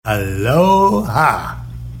Aloha.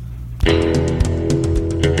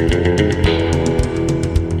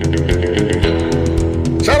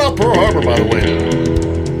 Shout out Pearl Harbor, by the way.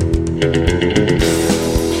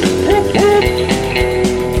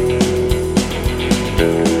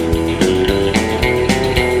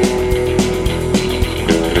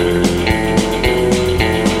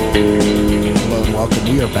 Hello and welcome.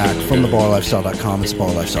 We are back from theballerlifestyle.com. It's the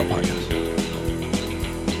Baller Lifestyle Podcast.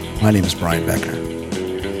 My name is Brian Beckner.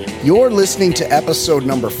 You're listening to episode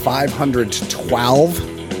number 512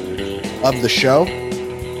 of the show.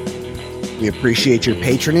 We appreciate your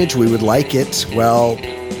patronage. We would like it. Well,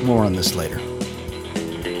 more on this later.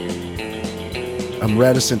 I'm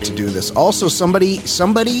reticent to do this. Also, somebody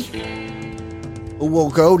who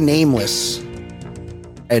will go nameless,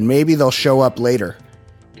 and maybe they'll show up later,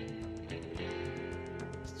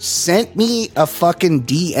 sent me a fucking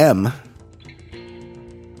DM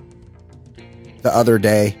the other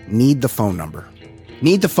day. Need the phone number.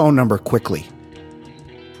 Need the phone number quickly.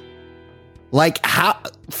 Like, how?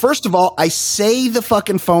 First of all, I say the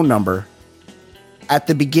fucking phone number at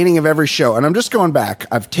the beginning of every show, and I'm just going back.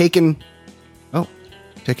 I've taken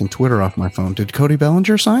Twitter off my phone. Did Cody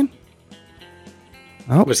Bellinger sign?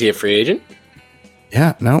 Oh, was he a free agent?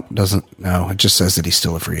 Yeah, no, doesn't. No, it just says that he's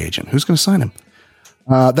still a free agent. Who's going to sign him?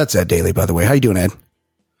 That's Ed Daly, by the way. How you doing, Ed?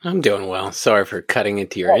 I'm doing well. Sorry for cutting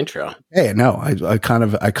into your intro. Hey, no, I kind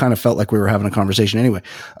of felt like we were having a conversation anyway.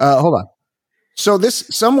 Hold on. So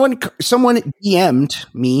someone DM'd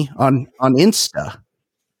me on Insta,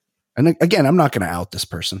 and again, I'm not going to out this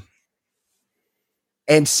person,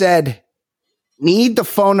 and said, need the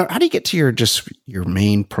phone number. How do you get to your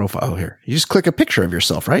main profile here? You just click a picture of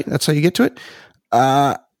yourself, right? That's how you get to it.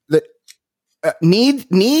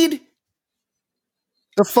 Need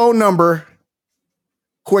the phone number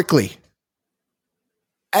quickly.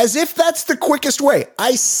 As if that's the quickest way.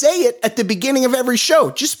 I say it at the beginning of every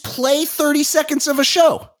show. Just play 30 seconds of a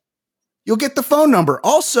show. You'll get the phone number.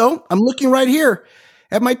 Also, I'm looking right here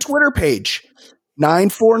at my Twitter page.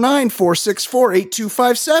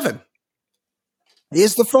 949-464-8257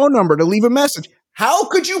 is the phone number to leave a message. How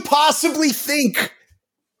could you possibly think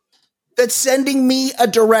that sending me a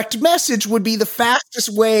direct message would be the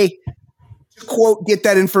fastest way to, quote, get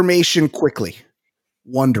that information quickly?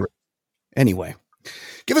 Wondering. Anyway,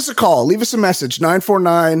 give us a call. Leave us a message.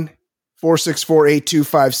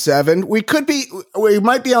 949-464-8257. We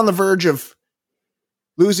might be on the verge of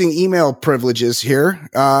losing email privileges here.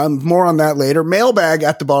 More on that later. Mailbag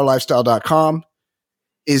at theballerlifestyle.com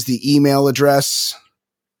is the email address.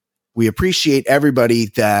 We appreciate everybody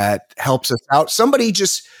that helps us out. Somebody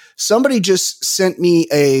just sent me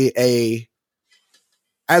a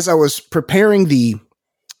as I was preparing the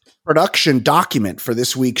production document for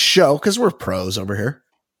this week's show, because we're pros over here,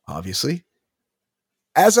 obviously.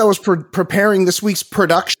 As I was preparing this week's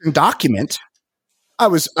production document, I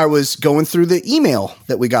was going through the email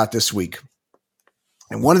that we got this week.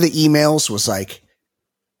 And one of the emails was like,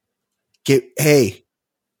 hey,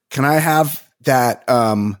 can I have that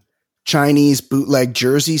Chinese bootleg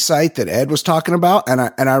jersey site that Ed was talking about?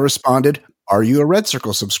 And I responded, are you a Red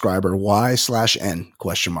Circle subscriber? Y/N ?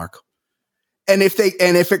 And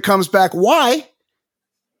if it comes back why,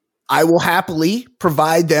 I will happily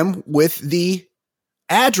provide them with the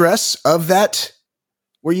address of that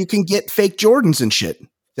where you can get fake Jordans and shit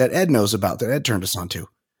that Ed knows about, that Ed turned us on to.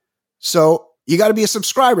 So you got to be a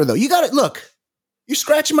subscriber, though. You got to look. You're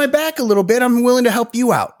scratching my back a little bit. I'm willing to help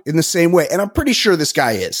you out in the same way, and I'm pretty sure this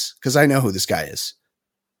guy is, because I know who this guy is.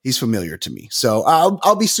 He's familiar to me, so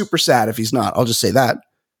I'll be super sad if he's not. I'll just say that.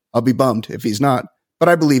 I'll be bummed if he's not, but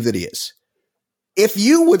I believe that he is. If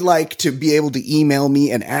you would like to be able to email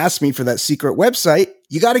me and ask me for that secret website,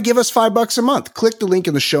 you got to give us $5 a month. Click the link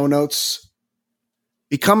in the show notes.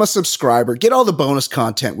 Become a subscriber. Get all the bonus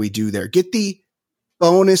content we do there. Get the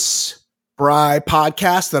bonus Bri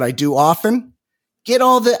podcast that I do often. Get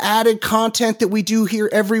all the added content that we do here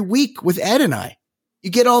every week with Ed and I. You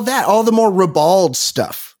get all that, all the more ribald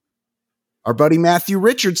stuff. Our buddy Matthew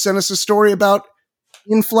Richards sent us a story about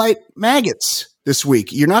in-flight maggots this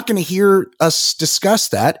week. You're not going to hear us discuss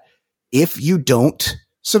that if you don't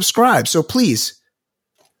subscribe. So please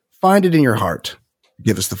find it in your heart.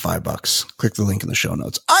 Give us the $5. Click the link in the show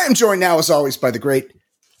notes. I am joined now, as always, by the great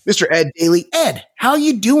Mr. Ed Daly. Ed, how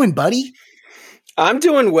you doing, buddy? I'm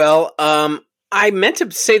doing well. I meant to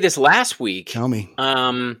say this last week. Tell me.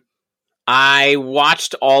 I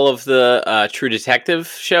watched all of the True Detective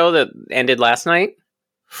show that ended last night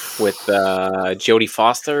with Jodie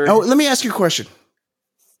Foster. Oh, let me ask you a question,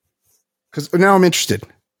 because now I'm interested.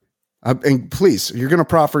 And please, you're going to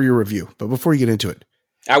proffer your review, but before you get into it,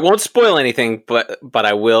 I won't spoil anything, but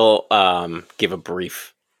I will give a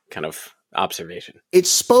brief kind of observation. It's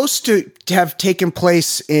supposed to have taken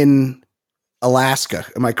place in Alaska.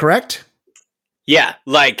 Am I correct? Yeah,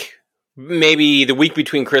 like maybe the week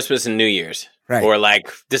between Christmas and New Year's. Right. Or like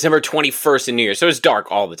December 21st and New Year's. So it's dark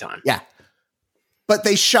all the time. Yeah. But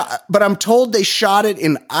I'm told they shot it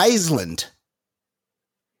in Iceland.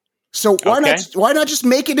 So why not just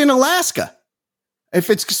make it in Alaska? If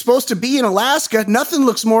it's supposed to be in Alaska, nothing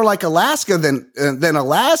looks more like Alaska than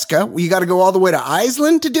Alaska. You got to go all the way to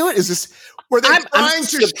Iceland to do it. Were they trying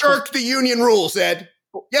to shirk the union rules, Ed?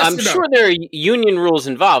 Yes, I'm sure there are union rules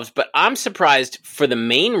involved, but I'm surprised for the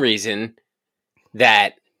main reason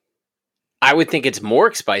that I would think it's more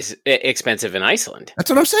expensive in Iceland. That's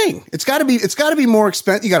what I'm saying. It's got to be more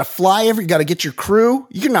expensive. You got to fly you got to get your crew.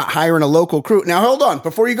 You're not hiring a local crew. Now, hold on.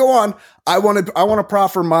 Before you go on, I want to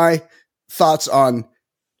proffer my thoughts on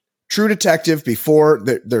True Detective before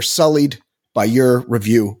they're sullied by your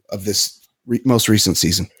review of this most recent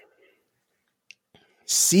season.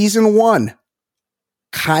 Season 1,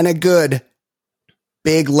 kind of good.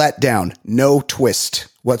 Big letdown. No twist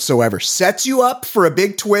whatsoever. Sets you up for a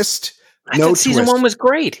big twist. I thought season 1 was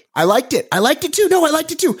great. I liked it. I liked it too. No, I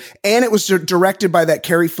liked it too. And it was directed by that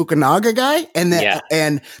Cary Fukunaga guy. And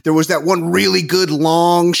and there was that one really good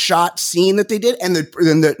long shot scene that they did. I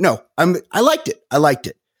liked it. I liked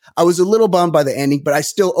it. I was a little bummed by the ending, but I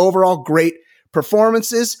still overall great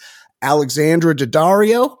performances. Alexandra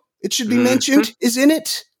Daddario, it should be mentioned, is in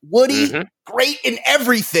it. Woody, great in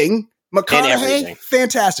everything. McConaughey,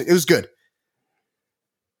 fantastic. It was good.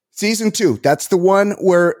 Season 2, that's the one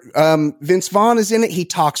where Vince Vaughn is in it. He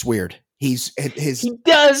talks weird. He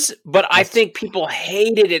does, but I think people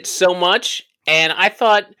hated it so much, and I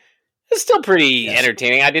thought it's still pretty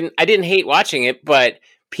entertaining. I didn't hate watching it, but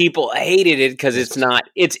people hated it because it's not.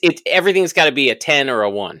 It's everything's got to be a 10 or a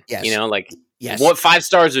 1. Yes. You know, like 5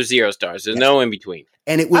 stars or 0 stars. There's no in between.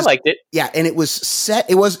 And I liked it. Yeah, and it was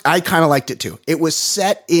set. I kind of liked it too. It was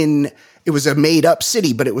set in. It was a made up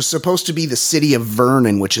city, but it was supposed to be the city of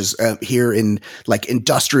Vernon, which is here in like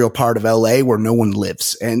industrial part of LA where no one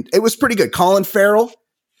lives. And it was pretty good. Colin Farrell.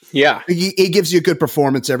 Yeah. He gives you a good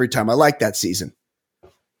performance every time. I like that season.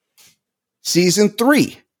 Season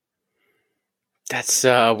 3. That's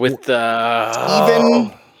with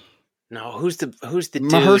Steven. No, who's the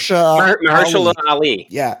dude? Mahershala Ali.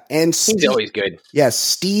 Yeah. And he's always good. Yeah.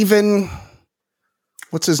 Steven.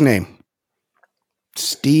 What's his name?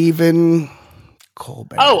 Stephen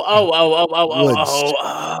Colbert. Oh!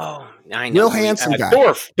 I know. Real handsome guy.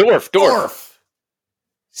 Dorff.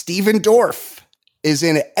 Stephen Dorff is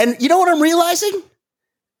in it. And you know what I'm realizing?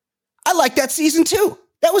 I like that season too.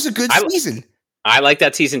 That was a good season. I like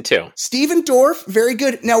that season too. Stephen Dorff, very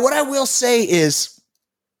good. Now, what I will say is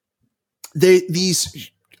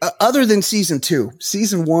these other than season 2,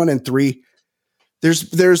 season 1 and 3,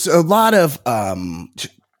 there's a lot of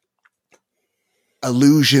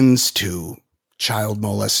allusions to child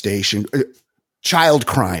molestation, child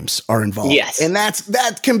crimes are involved. Yes. And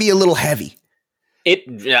that can be a little heavy.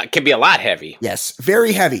 It can be a lot heavy. Yes,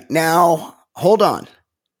 very heavy. Now, hold on.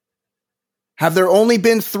 Have there only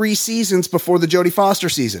been 3 seasons before the Jodie Foster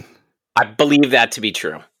season? I believe that to be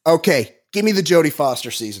true. Okay, give me the Jodie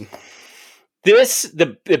Foster season.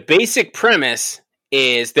 The basic premise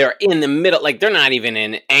is they're in the middle, like they're not even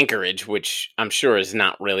in Anchorage, which I'm sure is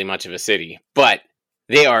not really much of a city, but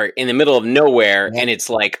they are in the middle of nowhere, and it's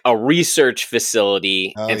like a research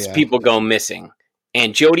facility, and people go missing.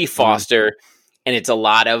 And Jodie Foster, and it's a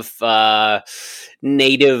lot of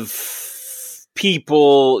native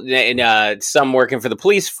people, and some working for the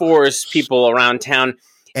police force, people around town,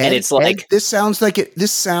 and it's like this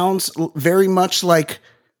sounds very much like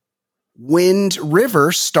Wind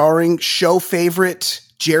River, starring show favorite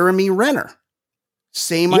Jeremy Renner.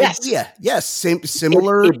 Same idea. Yes,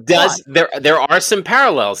 similar. It does. There are some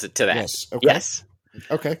parallels to that. Yes. Okay. Yes.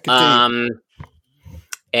 Okay. Continue.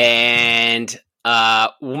 And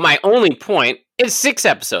my only point is 6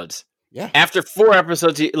 episodes. Yeah. After 4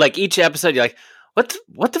 episodes, like each episode, you're like,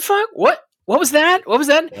 what the fuck? What was that? What was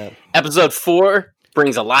that? Yeah. Episode 4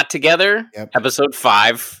 brings a lot together. Yep. Episode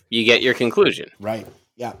 5, you get your conclusion. Right.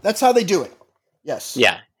 Yeah. That's how they do it. Yes.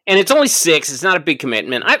 Yeah. And it's only 6. It's not a big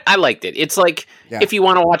commitment. I liked it. It's like if you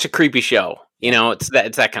want to watch a creepy show, you know, it's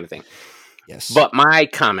that kind of thing. Yes. But my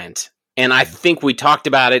comment, and I think we talked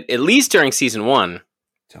about it at least during season 1.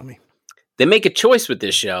 Tell me. They make a choice with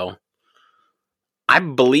this show. I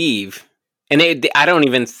believe, and I don't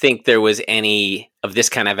even think there was any of this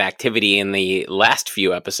kind of activity in the last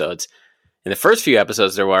few episodes. In the first few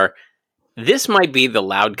episodes, there were. This might be the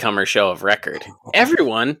Loudcomer show of record.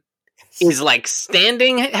 Everyone is like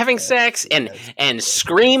standing having sex and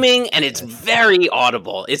screaming, and it's very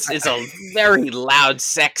audible. It's a very loud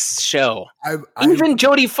sex show. Even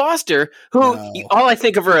Jodie Foster, who all I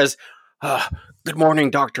think of her as, "Good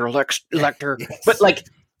morning, Dr. Lecter," but like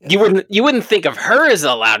you wouldn't think of her as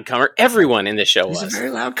a loud comer. Everyone in the show was a very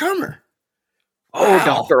loud comer. Oh, wow.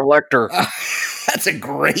 Dr. Lecter. That's a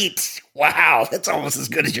great. Wow, that's almost as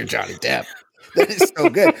good as your Johnny Depp. That is so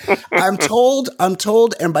good. I'm told,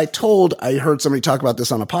 and by told, I heard somebody talk about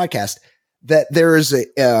this on a podcast that there is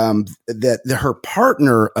that her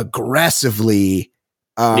partner aggressively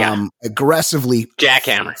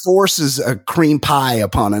jackhammer forces a cream pie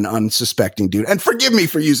upon an unsuspecting dude. And forgive me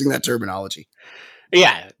for using that terminology.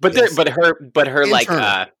 Yeah, but her internal. Like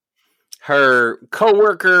her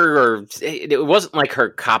coworker, or it wasn't like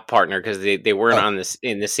her cop partner because they weren't on this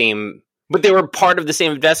in the same. But they were part of the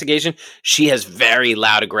same investigation. She has very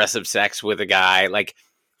loud, aggressive sex with a guy. Like,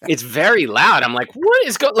 it's very loud. I'm like, what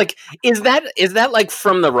is going? Like, is that like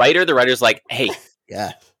from the writer? The writer's like, hey,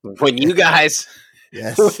 when you guys,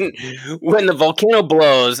 when the volcano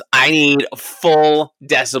blows, I need full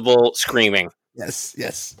decibel screaming.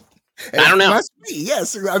 Yes. I don't know. Must be,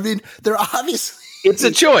 yes, I mean, they're obviously. It's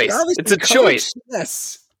a choice. It's a choice.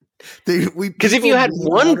 Yes. Because if you had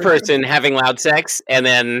one person having loud sex and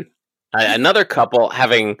then another couple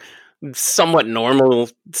having somewhat normal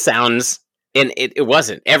sounds, and it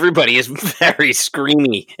wasn't. Everybody is very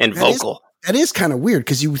screamy and vocal. That is kind of weird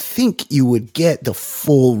because you would think you would get the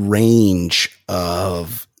full range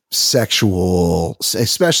of sexual,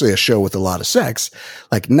 especially a show with a lot of sex.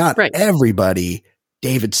 Like not everybody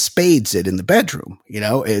David Spades it in the bedroom,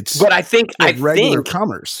 it's. But I think regular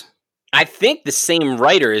comers. I think the same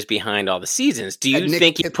writer is behind all the seasons. Do you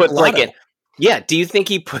think he put like it? Yeah. Do you think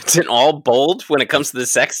he puts it all bold when it comes to the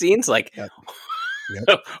sex scenes? Like,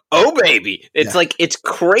 oh baby, it's like it's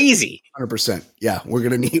crazy. 100%. Yeah, we're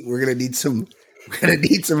gonna need some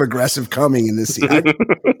aggressive coming in this scene. And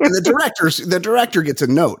the director gets a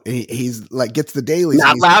note. He's like gets the dailies.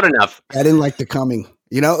 Not loud enough. I didn't like the coming.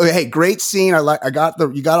 Hey, great scene.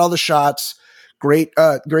 You got all the shots. Great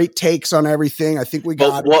takes on everything. I think we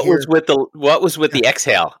got. What was with the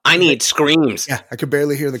exhale? I need screams. Yeah, I could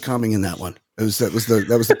barely hear the coming in that one. That was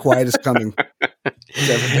the quietest coming that's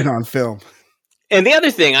ever been on film. And the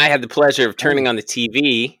other thing, I had the pleasure of turning on the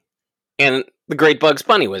TV, and the Great Bugs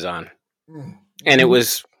Bunny was on, and it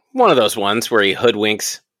was one of those ones where he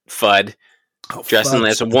hoodwinks Fudd, dressing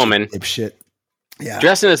as a woman. Shit. Yeah.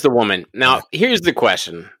 Dressing as the woman. Now, here's the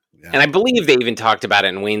question. Yeah. And I believe they even talked about it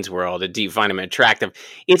in Wayne's World. Do you find him attractive?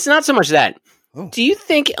 It's not so much that. Oh. Do you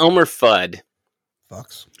think Elmer Fudd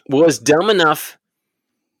was dumb enough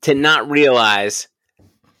to not realize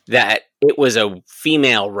that it was a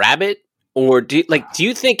female rabbit? Or do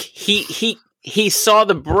you think he saw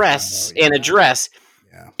the breasts in a dress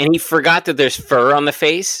and he forgot that there's fur on the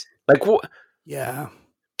face? Like, yeah.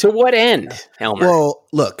 To what end, Elmer? Well,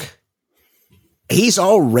 look. He's a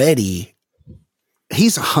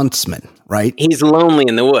huntsman, right? He's lonely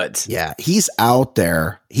in the woods. Yeah, he's out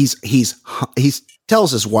there. He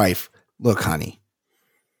tells his wife, "Look, honey,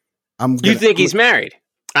 You think he's married?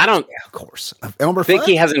 I don't. Yeah, of course. Elmer think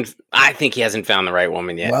he hasn't. I think he hasn't found the right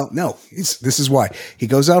woman yet. Well, no. This is why he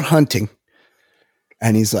goes out hunting,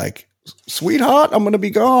 and he's like, "Sweetheart, I'm going to be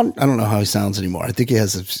gone." I don't know how he sounds anymore. I think he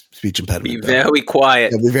has a speech impediment. Be very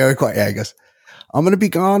quiet. Yeah, be very quiet. Yeah, I guess. I'm going to be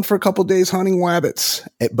gone for a couple days hunting rabbits.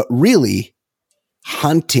 But really,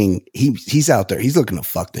 hunting, he's out there. He's looking to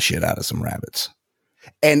fuck the shit out of some rabbits.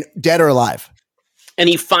 And dead or alive. And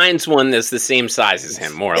he finds one that's the same size as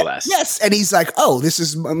him, more or less. Yes. And he's like, oh, this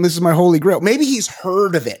is my holy grail. Maybe he's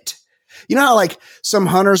heard of it. You know how like some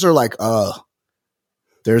hunters are like, oh,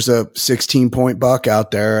 there's a 16-point buck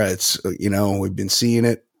out there. It's, we've been seeing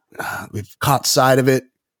it. We've caught sight of it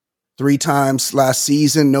 3 times last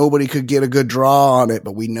season. Nobody could get a good draw on it,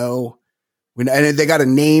 but we know, and they got a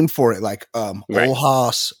name for it, like Old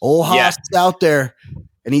Hoss. Old Hoss is out there,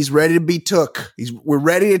 and he's ready to be took. We're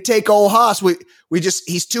ready to take Old Hoss.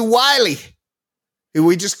 He's too wily.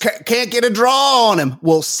 We just can't get a draw on him.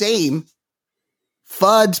 Well, same.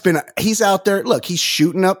 Fudd's he's out there. Look, he's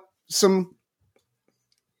shooting up some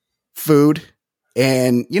food,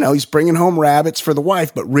 and he's bringing home rabbits for the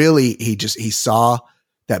wife. But really, he saw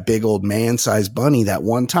that big old man-sized bunny that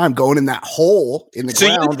one time going in that hole in the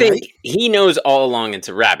ground. So you think he knows all along it's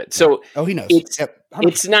a rabbit? So he knows.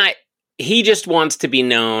 It's not. He just wants to be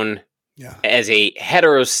known as a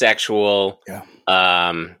heterosexual.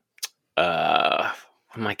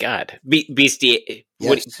 Oh my God. Bestiality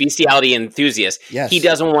enthusiast. Yes. He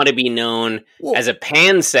doesn't want to be known Well- as a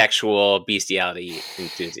pansexual bestiality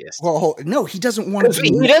enthusiast. Well, no, he doesn't want to be.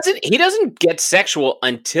 He doesn't get sexual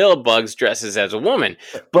until Bugs dresses as a woman.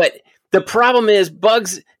 But the problem is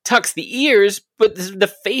Bugs tucks the ears, but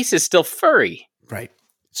the face is still furry. Right.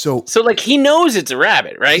 So like he knows it's a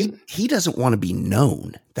rabbit, right? He doesn't want to be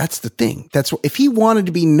known. That's the thing. That's what, if he wanted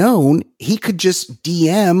to be known, he could just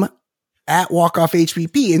DM at Walk Off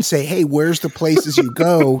HPP and say, "Hey, where's the places you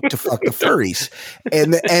go to fuck the furries?"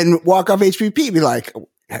 And Walk Off HPP be like,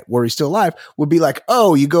 were he still alive? Would be like,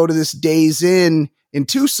 "Oh, you go to this Days in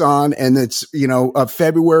Tucson, and it's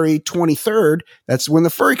February 23rd. That's when the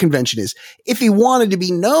furry convention is." If he wanted to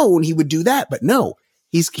be known, he would do that, but no,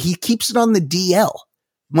 he keeps it on the DL,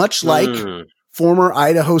 much like former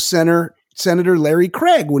Idaho Senator Larry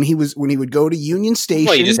Craig when he would go to Union Station.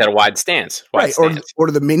 Well, he just had a wide stance, or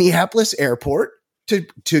to the Minneapolis airport to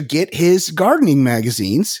get his gardening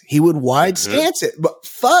magazines. He would wide stance it, but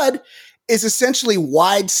FUD is essentially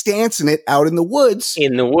wide stancing it out in the woods.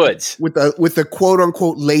 With the quote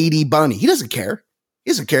unquote lady bunny. He doesn't care.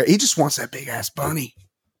 He just wants that big ass bunny.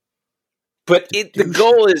 But the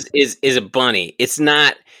goal is a bunny. It's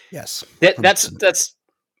not. Yes. That's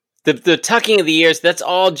the tucking of the ears. That's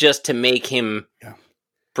all just to make him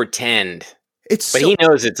pretend. He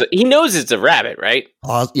knows it's a rabbit, right?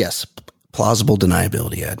 Yes. Plausible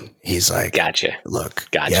deniability, Ed. He's like, gotcha. Look,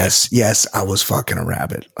 gotcha. Yes, I was fucking a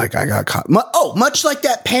rabbit. Like I got caught. Much like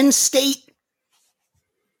that Penn State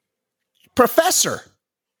professor.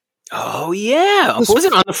 Oh yeah, was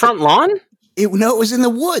it on the front lawn? It was in the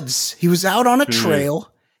woods. He was out on a trail.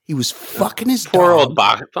 He was fucking his dog. Poor old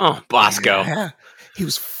Bosco. Yeah. He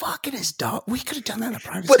was fucking his dog. We could have done that in a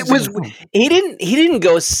private. But he didn't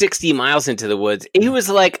go 60 miles into the woods. He was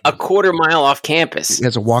like a quarter mile off campus. He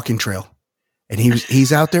has a walking trail. And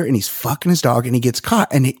he's out there and he's fucking his dog and he gets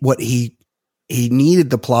caught. And he needed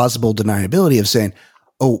the plausible deniability of saying,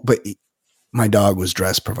 "Oh, but my dog was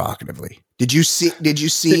dressed provocatively." Did you see what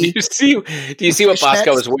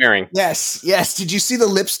Bosco was wearing? Yes. Did you see the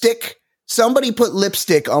lipstick? Somebody put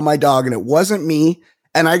lipstick on my dog and it wasn't me.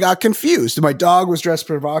 And I got confused. My dog was dressed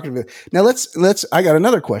provocatively. Now I got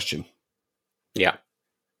another question. Yeah.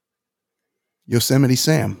 Yosemite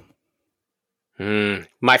Sam.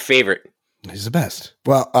 My favorite. He's the best.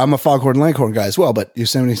 Well, I'm a Foghorn Leghorn guy as well, but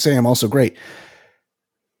Yosemite Sam also great.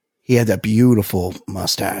 He had that beautiful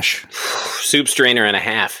mustache. Soup strainer and a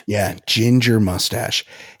half. Yeah, ginger mustache.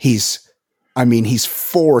 He's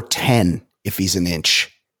 4'10" if he's an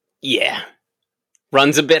inch. Yeah.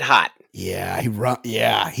 Runs a bit hot. Yeah,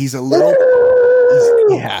 he's a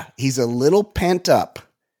little pent up.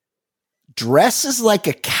 Dresses like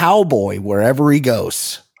a cowboy wherever he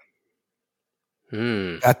goes.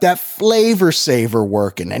 Got that flavor saver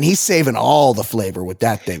working, and he's saving all the flavor with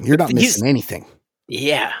that thing. You're not missing anything.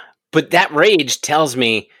 Yeah, but that rage tells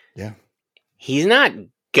me he's not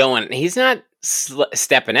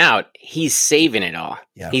stepping out. He's saving it all.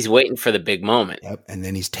 Yeah. He's waiting for the big moment. Yep, and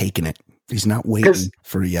then he's taking it. He's not waiting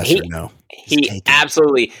for a yes or no. He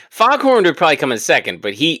absolutely. Foghorn would probably come in second,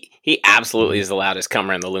 but he absolutely is the loudest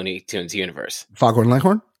comer in the Looney Tunes universe. Foghorn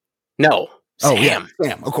Leghorn? No. Sam. Oh, yeah.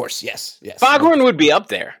 Sam, of course. Yes. Foghorn would be up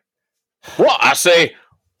there. Well, I say,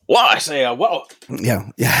 well.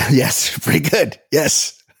 Yeah. Yes. Pretty good.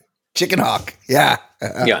 Yes. Chicken Hawk. Yeah.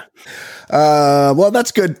 Yeah. Well,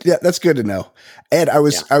 that's good. Yeah, that's good to know. Ed, I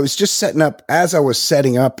was just setting up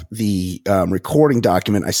the recording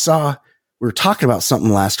document. I saw we were talking about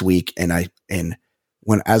something last week, and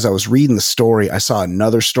as I was reading the story, I saw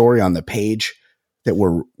another story on the page that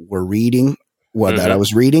we're reading. That I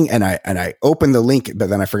was reading, and I opened the link, but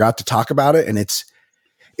then I forgot to talk about it. And it's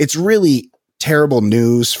really terrible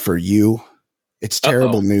news for you. It's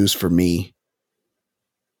terrible news for me.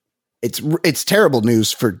 It's terrible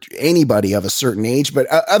news for anybody of a certain age, but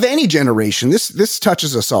of any generation. This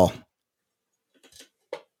touches us all.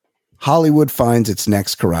 Hollywood finds its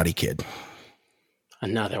next Karate Kid.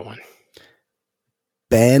 Another one.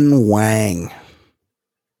 Ben Wang,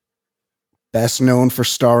 best known for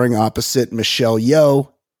starring opposite Michelle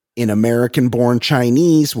Yeoh in American-Born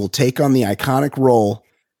Chinese, will take on the iconic role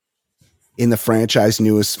in the franchise's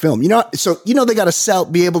newest film. They got to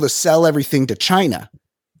be able to sell everything to China.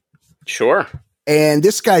 Sure. And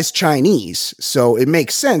this guy's Chinese, so it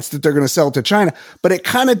makes sense that they're going to sell it to China, but it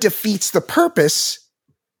kind of defeats the purpose,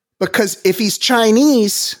 because if he's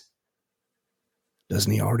Chinese,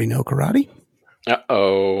 doesn't he already know karate?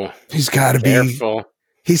 Uh-oh. He's got to be careful.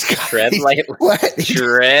 Tread lightly. What?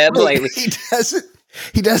 Tread lightly. He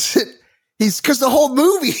doesn't. He's because the whole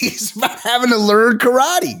movie is about having to learn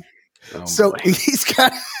karate. Oh, so boy. he's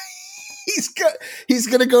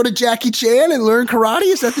gonna go to Jackie Chan and learn karate.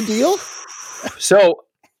 Is that the deal? So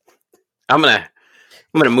I'm gonna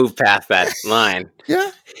move past that line.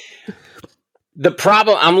 Yeah. The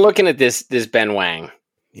problem, I'm looking at this Ben Wang.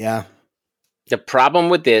 Yeah. The problem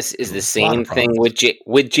with this is the same thing with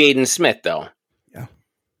Jaden Smith, though. Yeah.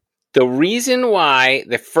 The reason why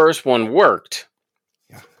the first one worked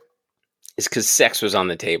is because sex was on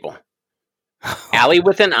the table. Allie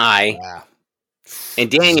with an I and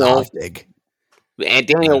Daniel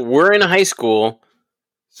were in high school.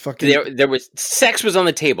 There was sex was on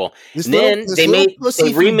the table. Then they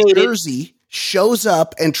remade Jersey shows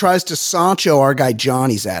up and tries to Sancho our guy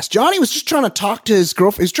Johnny's ass. Johnny was just trying to talk to his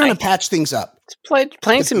girlfriend. He's trying to patch things up.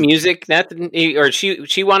 Playing some music.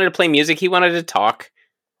 She wanted to play music. He wanted to talk.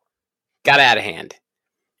 Got out of hand.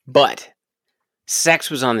 But sex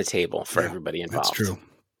was on the table for everybody involved. That's true.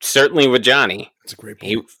 Certainly with Johnny. That's a great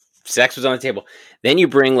point. Sex was on the table. Then you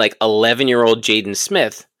bring like 11-year-old Jaden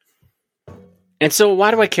Smith. And so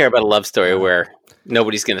why do I care about a love story where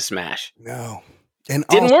nobody's going to smash? No. And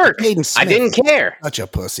didn't work. Smith, I didn't care. Such a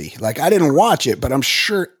pussy. Like I didn't watch it, but I'm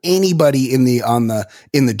sure anybody in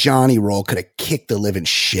the Johnny role could have kicked the living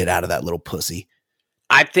shit out of that little pussy.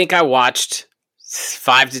 I think I watched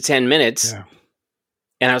 5 to 10 minutes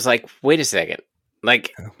and I was like, wait a second.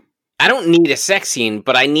 Like I don't need a sex scene,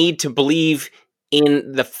 but I need to believe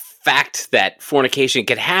in the fact that fornication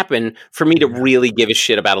could happen for me to really give a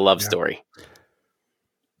shit about a love story.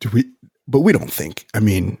 But we don't think. I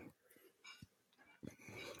mean,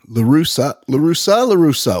 LaRusso.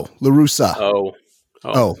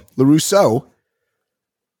 Oh, LaRusso.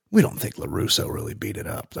 We don't think LaRusso really beat it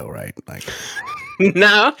up, though, right? Like,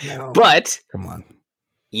 no, but come on.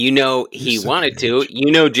 You know he wanted to.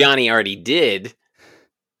 You know Johnny already did.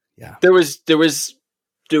 Yeah. There was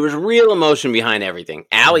real emotion behind everything.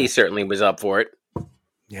 Allie certainly was up for it.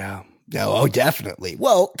 Yeah. Oh, definitely.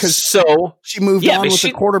 Well, because she moved on with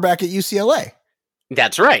the quarterback at UCLA.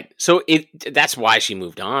 That's right. So that's why she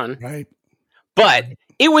moved on. Right. But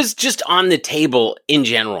it was just on the table in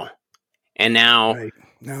general. And now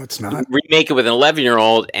no, it's not. Remake it with an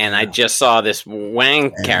 11-year-old, and I just saw this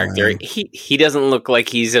Wang character. He doesn't look like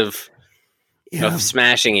he's of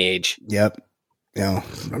smashing age. Yep. Yeah,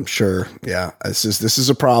 I'm sure. Yeah, this is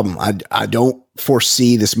a problem. I don't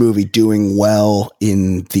foresee this movie doing well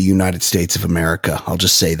in the United States of America. I'll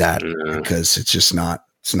just say that because it's just not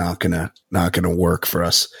gonna work for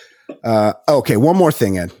us. Okay, one more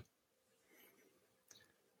thing, Ed.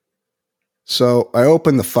 So I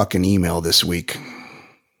opened the fucking email this week,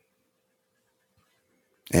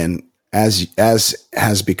 and as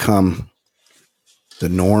has become the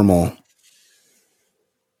normal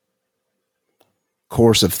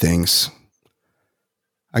course of things,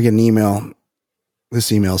 I get an email.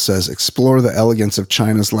 This email says, "Explore the elegance of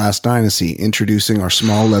China's last dynasty, introducing our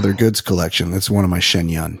small leather goods collection." That's one of my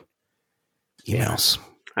Shenyun emails. Yeah.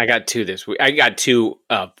 I got two this week. I got two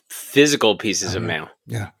physical pieces of mail.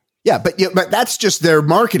 Yeah, but that's just their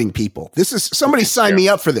marketing people. This is somebody signed me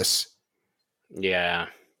up for this. Yeah.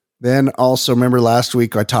 Then also, remember last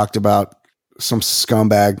week I talked about some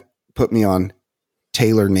scumbag put me on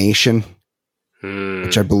Taylor Nation,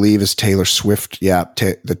 which I believe is Taylor Swift. Yeah,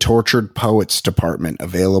 the Tortured Poets Department,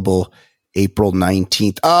 available April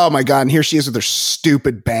 19th. Oh my God! And here she is with her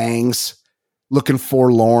stupid bangs, looking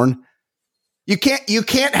forlorn. You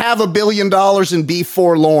can't have $1 billion and be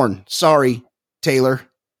forlorn. Sorry, Taylor.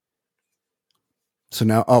 So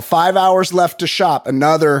now, 5 hours left to shop.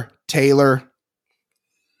 Another Taylor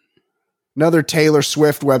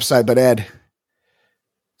Swift website. But Ed,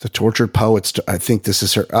 the Tortured Poets, I think this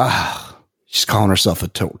is her. She's calling herself a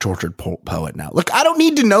tortured poet now. Look, I don't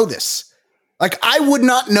need to know this. Like, I would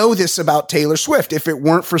not know this about Taylor Swift if it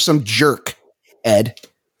weren't for some jerk, Ed.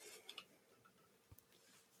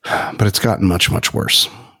 But it's gotten much, much worse.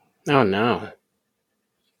 Oh no.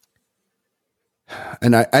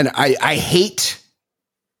 And I hate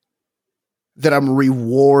that I'm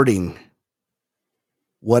rewarding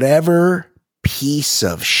whatever piece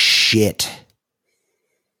of shit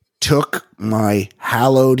took my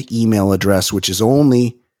hallowed email address, which is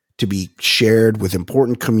only to be shared with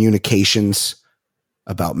important communications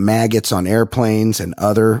about maggots on airplanes and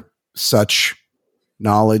other such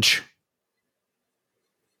knowledge.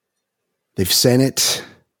 They've sent it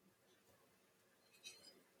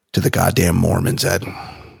to the goddamn Mormons, Ed.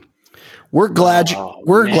 We're glad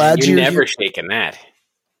you're never shaking that.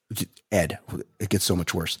 Ed, it gets so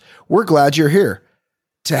much worse. We're glad you're here.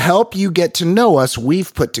 To help you get to know us,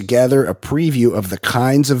 we've put together a preview of the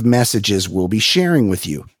kinds of messages we'll be sharing with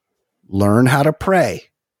you. Learn how to pray.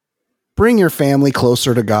 Bring your family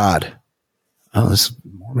closer to God. Oh, this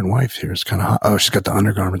Mormon wife here is kind of hot. Oh, she's got the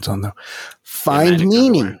undergarments on though. Find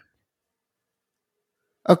meaning.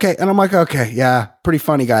 Okay. And I'm like, okay, yeah, pretty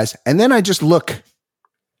funny, guys. And then I just look.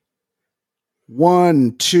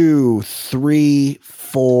 1, 2, 3,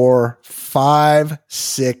 4, 5,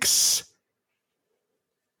 6,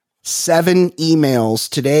 7 emails.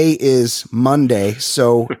 Today is Monday.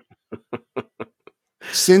 So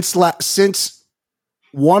since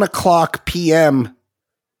 1:00 p.m.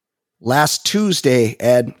 last Tuesday,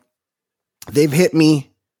 Ed, they've hit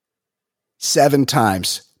me 7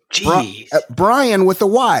 times. Jeez. Brian with a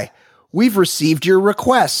Y. We've received your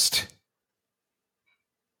request.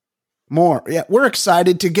 More. Yeah, we're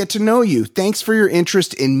excited to get to know you. Thanks for your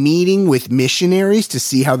interest in meeting with missionaries to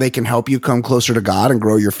see how they can help you come closer to God and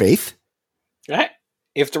grow your faith.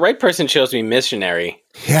 If the right person shows me missionary,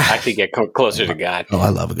 I could get closer to God. Oh, I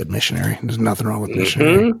love a good missionary. There's nothing wrong with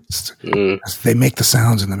missionary. They make the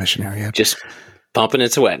sounds in the missionary. Ed. Just bumping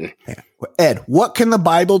and sweating. Yeah. Ed, what can the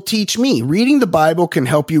Bible teach me? Reading the Bible can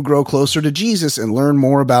help you grow closer to Jesus and learn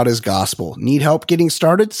more about his gospel. Need help getting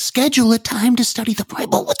started? Schedule a time to study the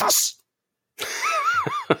Bible with us.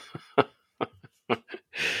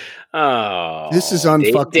 Oh, this is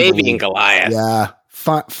unfuckable. Davey and Goliath. Yeah.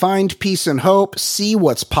 Find peace and hope. See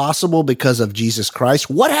what's possible because of Jesus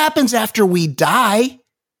Christ. What happens after we die?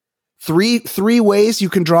 Three ways you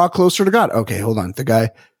can draw closer to God. Okay, hold on.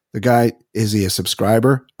 The guy, is he a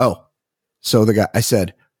subscriber? Oh, so the guy, I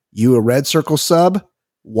said, you a Red Circle sub?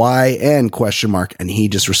 YN ? And he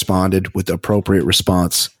just responded with the appropriate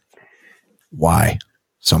response. Why?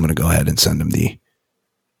 So I'm going to go ahead and send him the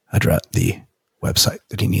address, the website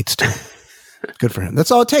that he needs to. Good for him.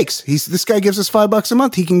 That's all it takes. This guy gives us $5 a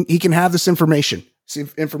month. He can have this information.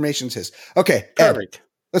 This information's his. Okay. Perfect. Ed,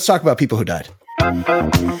 let's talk about people who died.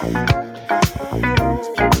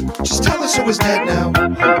 Just tell us who is dead now. Who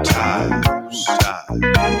died? Who died?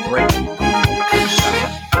 Breaking.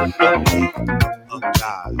 Who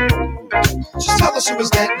died? Just tell us who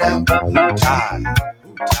is dead now. Who died?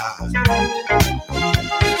 Who died?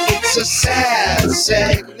 It's a sad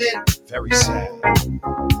segment. Very sad.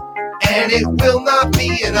 And it will not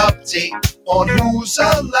be an update on who's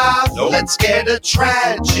alive. Nope. Let's get a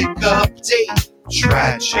tragic update.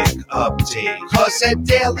 Tragic update. Cause Ed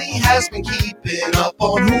Daly has been keeping up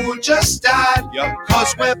on who just died. Yep.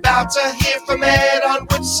 Cause we're about to hear from Ed on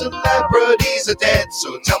which celebrities are dead.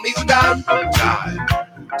 So tell me who died. Who died?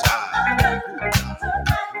 Who died? Who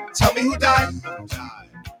died? Tell me who died. Who died?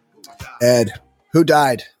 Who died? Ed, who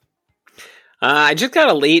died? I just got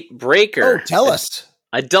a late breaker. Oh, tell us.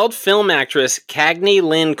 Adult film actress Cagney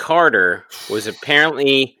Lynn Carter was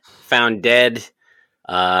apparently found dead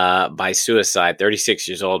by suicide. 36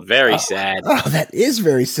 years old. Very sad. Oh, that is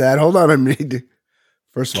very sad. Hold on, I need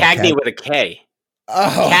first of all, Cagney with a K.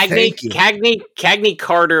 Oh, thank you. Cagney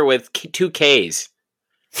Carter with 2 Ks.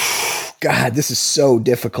 God, this is so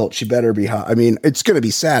difficult. She better be hot. I mean, it's going to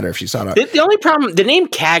be sadder if she saw it. The only problem, the name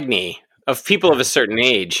Cagney of people of a certain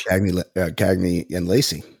age. Cagney and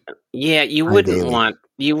Lacey. Yeah, you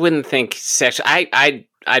wouldn't think sexual.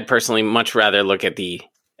 I'd personally much rather look at the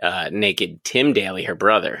naked Tim Daly, her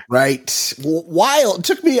brother. Right. While it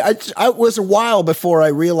took me, I was a while before I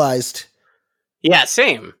realized. Yeah,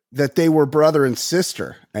 same. That they were brother and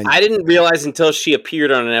sister. And I didn't realize until she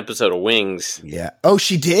appeared on an episode of Wings. Yeah. Oh,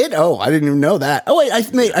 she did? Oh, I didn't even know that. Oh, wait, I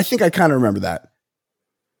think I kind of remember that.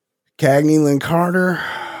 Cagney Lynn Carter,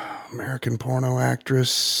 American porno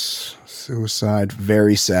actress, suicide,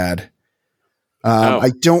 very sad.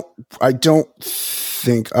 I don't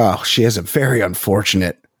think, she has a very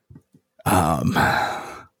unfortunate, wow,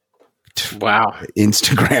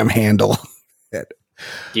 Instagram handle.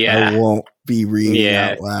 Yeah. I won't be reading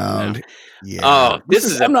out loud. No. Yeah. Oh, this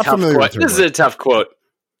is a tough quote. This is a tough quote.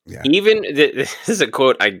 Yeah. This is a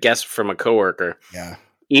quote, I guess, from a coworker. Yeah.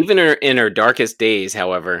 Even in her darkest days,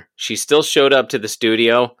 however, she still showed up to the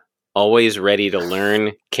studio, always ready to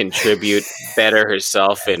learn, contribute, better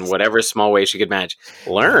herself in whatever small way she could manage.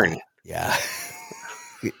 Learn. Yeah.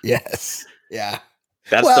 Yes. Yeah.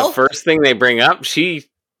 That's the first thing they bring up. She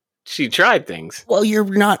tried things. Well, you're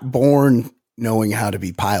not born knowing how to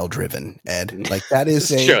be pile driven, Ed. Like that is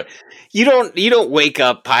true. You don't wake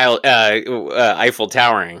up Eiffel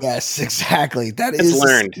Towering. Yes, exactly. That's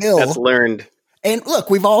learned. That's learned. And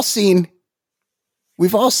look, we've all seen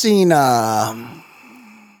Boogie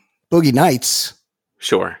Nights.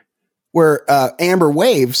 Sure. Where Amber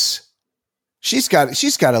Waves, she's got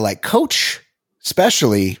to like coach,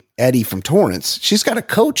 especially Eddie from Torrance. She's got to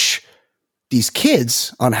coach these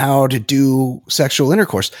kids on how to do sexual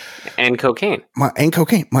intercourse and cocaine. My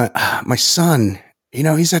son,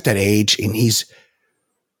 he's at that age and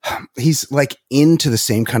he's like into the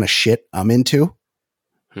same kind of shit I'm into.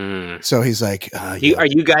 So he's like, are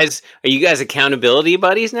you guys accountability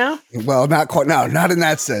buddies now? Well, not quite. No, not in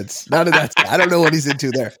that sense. Not in that sense. I don't know what he's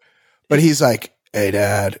into there, but he's like, hey,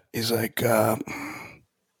 Dad. He's like, you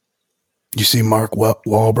see, Mark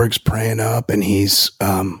Wahlberg's praying up, and he's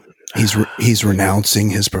renouncing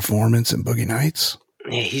his performance in Boogie Nights.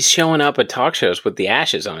 Yeah, he's showing up at talk shows with the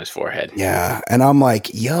ashes on his forehead. Yeah, and I'm like,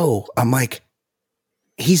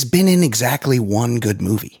 he's been in exactly one good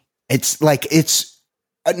movie. It's like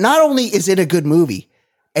not only is it a good movie,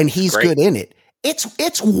 and he's good in it.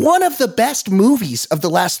 It's one of the best movies of the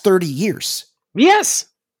last 30 years. Yes,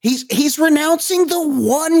 he's renouncing the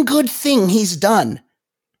one good thing he's done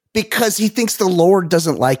because he thinks the Lord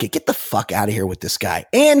doesn't like it. Get the fuck out of here with this guy.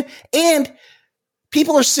 And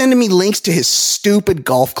people are sending me links to his stupid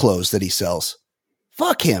golf clothes that he sells.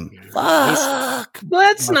 Fuck him. Fuck.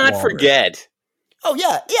 Let's not forget. Oh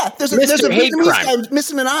yeah. There's a Vietnamese guy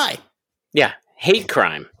missing an eye. Yeah. Hate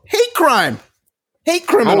crime. Hate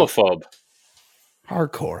criminal. Homophobe.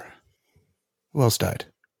 Hardcore. Who else died?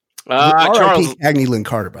 Charles Cagney Lynn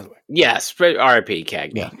Carter, by the way. Yes, R.I.P.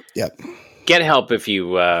 Cagney. Yeah. Yep. Get help if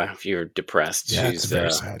you're depressed. Yeah, it's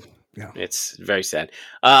very sad. Yeah, it's very sad.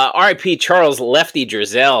 R.I.P. Charles Lefty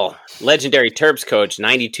Drizel, legendary Terps coach,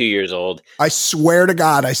 92 years old. I swear to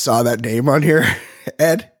God, I saw that name on here,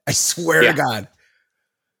 Ed. I swear to God.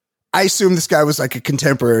 I assume this guy was like a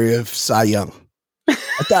contemporary of Cy Young.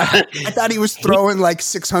 I thought he was throwing like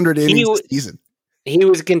 600 innings a season. He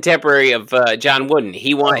was a contemporary of John Wooden.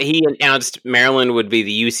 He announced Maryland would be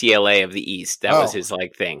the UCLA of the East. That was his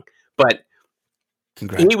like thing. But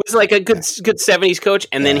he was like a good 70s coach,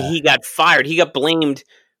 and then he got fired. He got blamed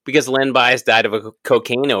because Len Bias died of a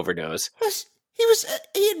cocaine overdose. He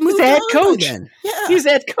had moved the head coach. Then. Yeah. He was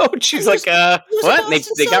head coach. He's like, what?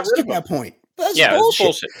 They got rid of him at that point. That's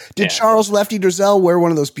bullshit. Did Charles Lefty Drizel wear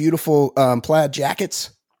one of those beautiful plaid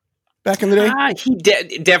jackets back in the day? He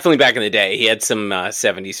definitely back in the day. He had some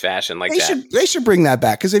 70s fashion like that. They should bring that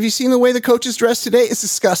back, because have you seen the way the coaches dress today? It's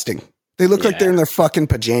disgusting. They look like they're in their fucking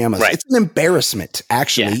pajamas. Right. It's an embarrassment,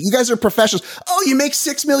 actually. Yeah. You guys are professionals. Oh, you make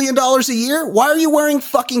 $6 million a year? Why are you wearing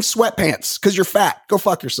fucking sweatpants? Because you're fat. Go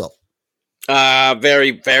fuck yourself.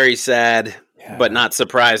 Very, very sad. But not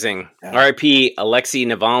surprising. Yeah. R.I.P. Alexei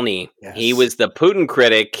Navalny. Yes. He was the Putin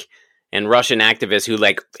critic and Russian activist who,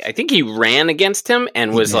 like, I think he ran against him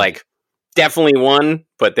and was like, definitely won,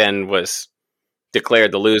 but then was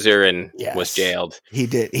declared the loser and was jailed. He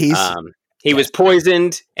did. He was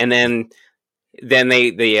poisoned, and then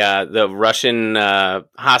the Russian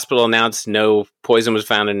hospital announced no poison was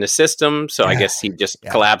found in the system. So I guess he just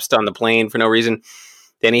collapsed on the plane for no reason.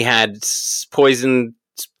 Then he had poison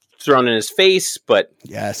thrown in his face, but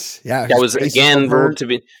that was again ruled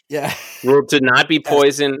to not be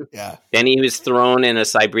poison. Yeah. Then he was thrown in a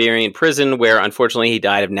Siberian prison where unfortunately he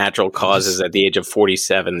died of natural causes at the age of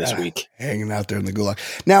 47 this week. Hanging out there in the gulag.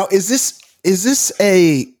 Now, is this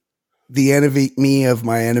the enemy of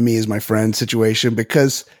my enemy is my friend situation?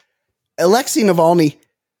 Because Alexei Navalny,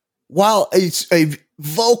 while it's a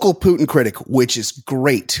vocal Putin critic, which is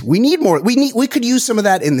great. We need more. We could use some of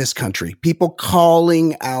that in this country. People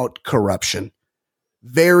calling out corruption.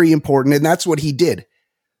 Very important. And that's what he did.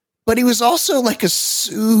 But he was also like a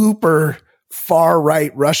super far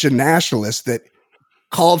right Russian nationalist that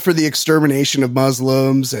called for the extermination of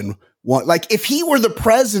Muslims and like if he were the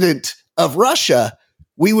president of Russia,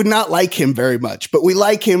 we would not like him very much, but we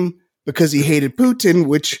like him because he hated Putin,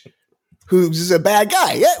 who's a bad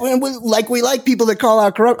guy. Yeah, we like people that call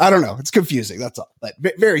out corrupt. I don't know. It's confusing. That's all. But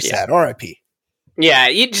very sad. R.I.P. Yeah,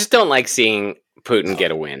 you just don't like seeing Putin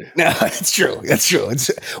get a win. No, it's true. That's true.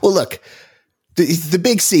 Well, look, the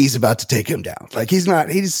big C is about to take him down. Like he's not.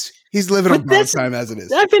 He's living on borrowed time as it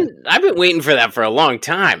is. I've been waiting for that for a long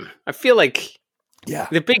time. I feel like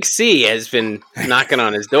the big C has been knocking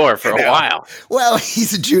on his door for a while. Well,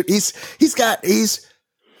 he's a Jew. He's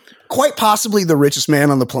quite possibly the richest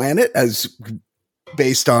man on the planet, as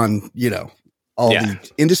based on, all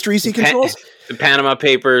the industries he controls. The Panama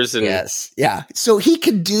Papers. And Yeah. So he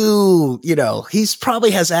could do, he's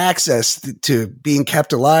probably has access to being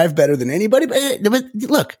kept alive better than anybody. But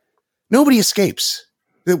look, nobody escapes.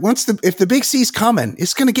 If the big C's coming,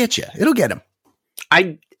 it's going to get you. It'll get him.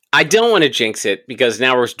 I don't want to jinx it, because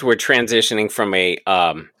now we're transitioning from a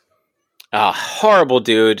horrible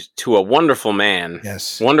dude to a wonderful man.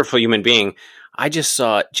 Yes. Wonderful human being. I just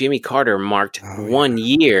saw Jimmy Carter marked 1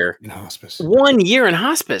 year in hospice. 1 year in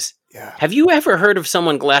hospice. Yeah. Have you ever heard of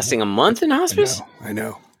someone lasting a month in hospice? I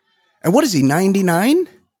know. And what is he, 99?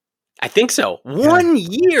 I think so. 1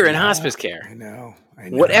 year in hospice care. I know.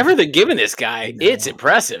 Whatever they're giving this guy, it's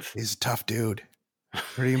impressive. He's a tough dude.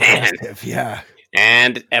 Pretty impressive. Yeah.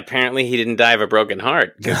 And apparently he didn't die of a broken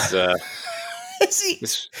heart because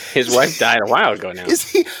his wife died a while ago now. Is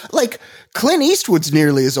he like Clint Eastwood's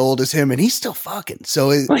nearly as old as him and he's still fucking. So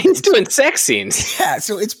he's doing sex scenes. Yeah,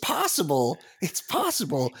 so it's possible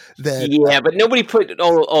that but nobody put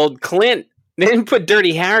old Clint. They didn't put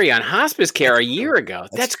Dirty Harry on hospice care a year ago.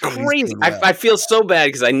 That's crazy. I feel so bad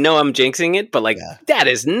because I know I'm jinxing it, but that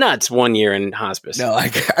is nuts. 1 year in hospice. No,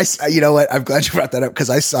 I you know what? I'm glad you brought that up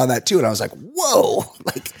because I saw that too, and I was like, "Whoa!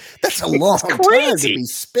 Like that's a long time to be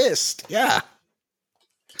spissed." Yeah.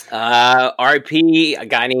 RP, a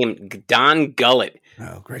guy named Don Gullett.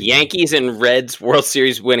 Oh, great. Yankees and Reds World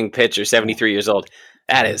Series winning pitcher, 73 years old.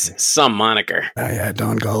 That is some moniker. Yeah,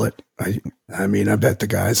 Don Gullett. I mean, I bet the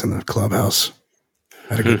guys in the clubhouse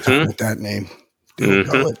had a good time with that name. Don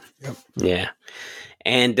Gullett. Yep. Yeah.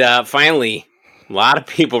 And finally, a lot of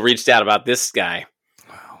people reached out about this guy.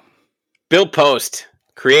 Wow. Bill Post,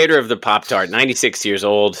 creator of the Pop-Tart, 96 years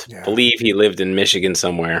old. Yeah. Believe he lived in Michigan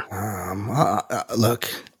somewhere. Look,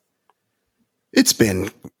 it's been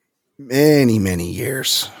many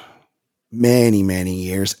years. Many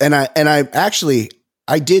years. And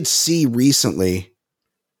I did see recently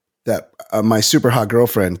that my super hot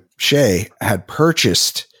girlfriend, Shay, had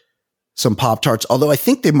purchased some Pop-Tarts, although I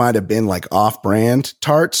think they might have been like off-brand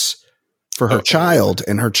tarts for her child,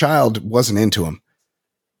 and her child wasn't into them.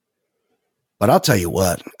 But I'll tell you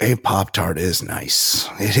what, a Pop-Tart is nice.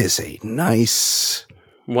 It is a nice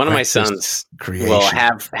one of my sons creation. Will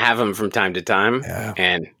have them from time to time,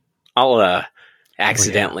 and I'll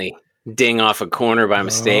accidentally ding off a corner by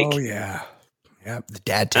mistake. Oh, yeah. Yeah, the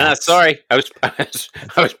dad tax. Sorry, I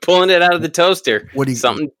was pulling it out of the toaster.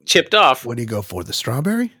 Something chipped off. What do you go for? The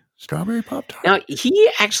strawberry Pop-Tart? Now he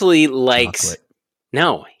actually likes. Chocolate.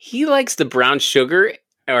 No, he likes the brown sugar,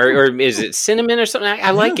 or is it cinnamon or something? I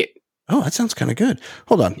like it. Oh, that sounds kind of good.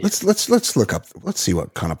 Hold on, let's look up. Let's see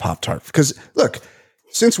what kind of Pop-Tart. Because look,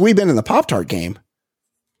 since we've been in the Pop-Tart game.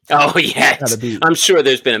 Oh, yes. I'm sure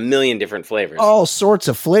there's been a million different flavors. All sorts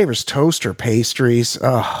of flavors. Toaster pastries.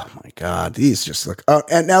 Oh, my God. These just look...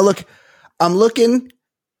 and now, look, I'm looking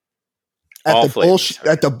at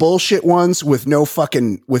the bullshit ones with no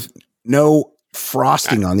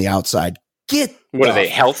frosting on the outside. What are they,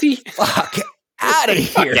 healthy? Fuck out of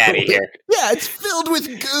here. Out of here. Yeah, it's filled with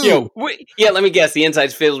goo. Let me guess. The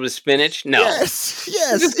inside's filled with spinach? No. Yes.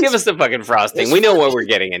 Just give us the fucking frosting. We know what we're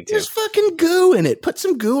getting into. There's fucking goo in it. Put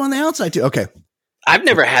some goo on the outside too. Okay. I've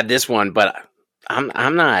never had this one, but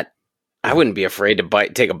I'm not. I wouldn't be afraid to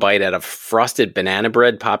take a bite out of frosted banana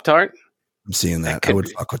bread Pop-Tart. I'm seeing that. I would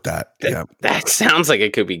fuck with that. Yeah. That sounds like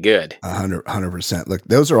it could be good. 100%. Look,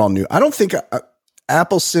 those are all new. I don't think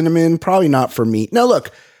apple cinnamon, probably not for me. Now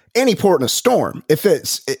look, any port in a storm. If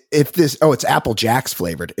it's Apple Jacks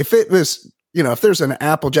flavored. If it was, if there's an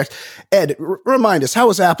Apple Jacks, Ed, remind us, how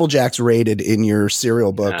was Apple Jacks rated in your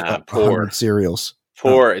cereal book? Poor cereals.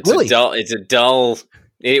 Poor. It's really? It's a dull.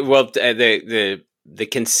 The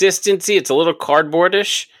consistency. It's a little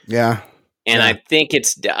cardboardish. Yeah. And I think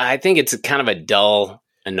it's kind of a dull,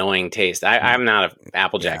 annoying taste. I'm not an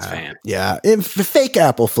Apple Jacks fan. Yeah. The fake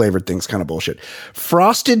apple flavored thing's kind of bullshit.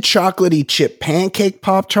 Frosted chocolatey chip pancake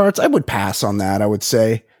Pop-Tarts. I would pass on that, I would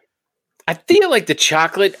say. I feel like the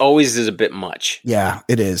chocolate always is a bit much. Yeah,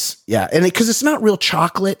 it is. Yeah. And because it's not real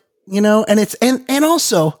chocolate, and it's, and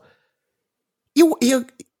also you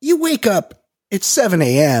wake up, it's 7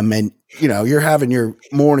 a.m. and you're having your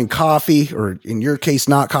morning coffee, or in your case,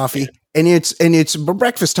 not coffee. And it's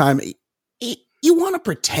breakfast time. You want to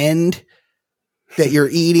pretend that you're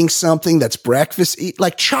eating something that's breakfast.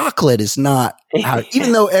 Like chocolate is not,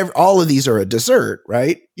 even though all of these are a dessert,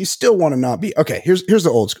 right? You still want to not be. Okay, here's the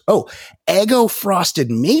old school. Oh, Eggo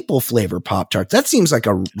frosted maple flavor Pop-Tarts. That seems like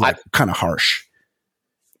kind of harsh.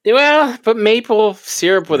 Well, but maple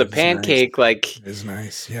syrup with a pancake, nice. Is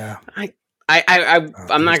nice. Yeah.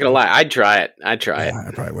 I'm not gonna lie. I'd try it. I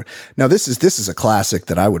probably would. Now this is a classic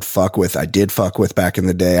that I would fuck with. I did fuck with back in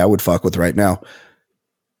the day. I would fuck with right now.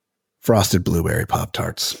 Frosted blueberry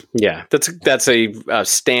Pop-Tarts. Yeah, that's a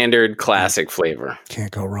standard classic flavor.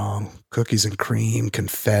 Can't go wrong. Cookies and cream,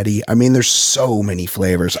 confetti. I mean, there's so many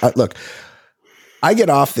flavors. Look, I get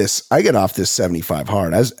off this 75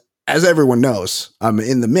 hard. As everyone knows, I'm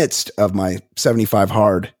in the midst of my 75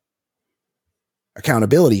 hard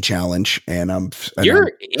accountability challenge, and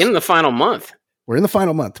you're in the final month. We're in the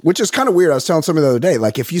final month, which is kind of weird. I was telling somebody the other day,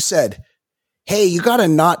 like if you said, hey, you got to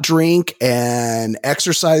not drink and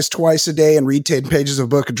exercise twice a day and read 10 pages of a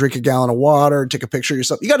book and drink a gallon of water and take a picture of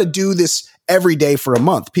yourself. You got to do this every day for a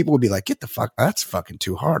month. People would be like, get the fuck, that's fucking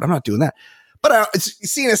too hard. I'm not doing that. But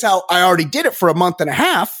seeing as how I already did it for a month and a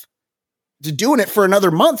half, doing it for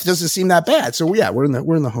another month doesn't seem that bad. So yeah, we're in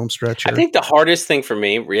the home stretch here. I think the hardest thing for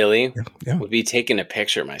me really would be taking a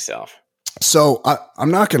picture of myself. So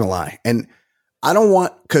I'm not going to lie. And I don't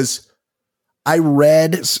want, because I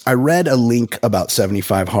read a link about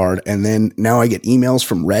 75 hard, and then now I get emails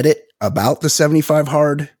from Reddit about the 75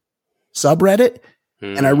 hard subreddit.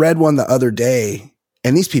 And I read one the other day,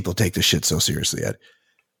 and these people take this shit so seriously, Ed.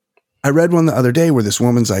 I read one the other day where this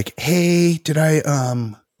woman's like, hey,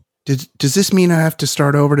 does this mean I have to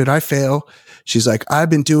start over? Did I fail? She's like,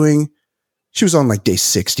 she was on like day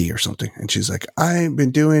 60 or something. And she's like, I've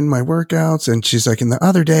been doing my workouts. And she's like, and the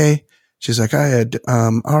other day, she's like, I had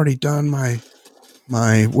already done my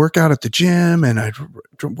workout at the gym, and I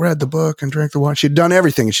read the book and drank the water. She'd done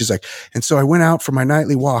everything. And she's like, and so I went out for my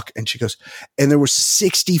nightly walk, and she goes, and there were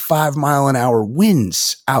 65-mile-an-hour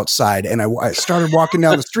winds outside. And I started walking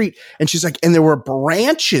down the street, and she's like, and there were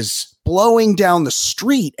branches blowing down the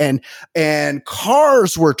street, and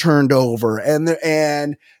cars were turned over, and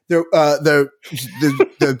the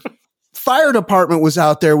fire department was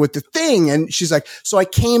out there with the thing. And she's like, so I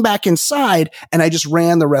came back inside and I just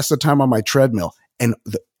ran the rest of the time on my treadmill. And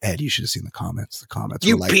Ed, you should have seen the comments. The comments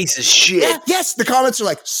you were like, piece of shit. Yes, the comments are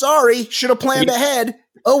like, sorry, should have planned ahead.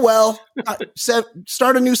 Oh, well,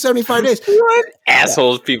 start a new 75 days. What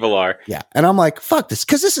assholes people are. Yeah. And I'm like, fuck this.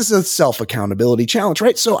 Because this is a self-accountability challenge,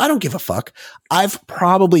 right? So I don't give a fuck. I've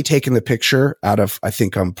probably taken the picture out of, I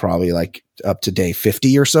think I'm probably like up to day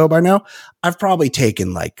 50 or so by now. I've probably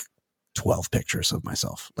taken like 12 pictures of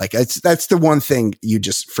myself. Like that's the one thing you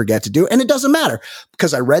just forget to do. And it doesn't matter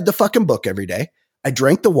because I read the fucking book every day. I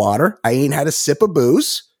drank the water. I ain't had a sip of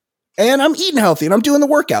booze, and I'm eating healthy, and I'm doing the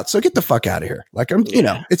workout. So get the fuck out of here. Like you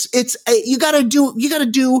gotta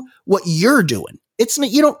do what you're doing. It's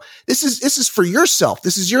not, this is for yourself.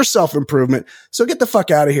 This is your self-improvement. So get the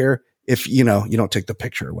fuck out of here. If you don't take the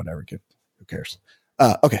picture or whatever, who cares?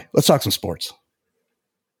 Okay. Let's talk some sports.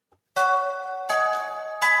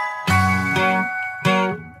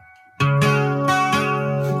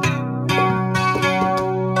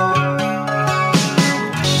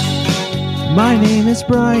 My name is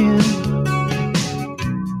Brian.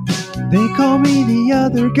 They call me the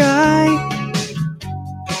other guy.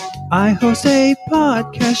 I host a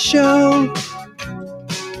podcast show.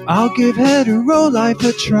 I'll give hetero life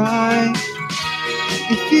a try.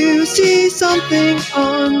 If you see something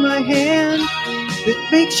on my hand that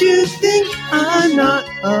makes you think I'm not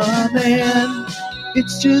a man,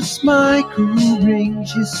 it's just my cool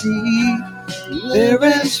rings, you see. They're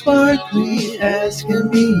as sparkly as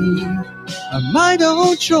can be. I might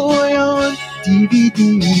own Troy on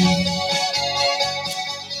DVD.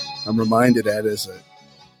 I'm reminded, Ed, as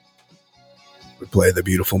we play the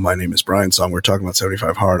beautiful "My Name Is Brian" song. We're talking about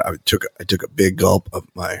 75 hard. I took a big gulp of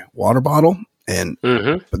my water bottle, and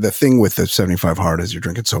but the thing with the 75 hard is you're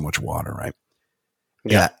drinking so much water, right?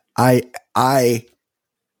 Yeah. I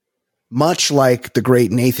much like the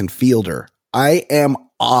great Nathan Fielder, I am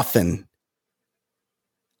often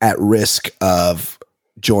at risk of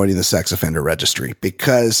joining the sex offender registry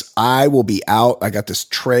because I will be out. I got this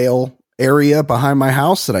trail area behind my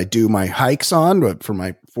house that I do my hikes on for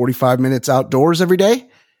my 45 minutes outdoors every day.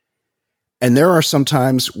 And there are some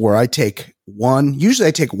times where I take one. Usually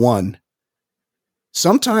I take one.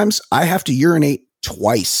 Sometimes I have to urinate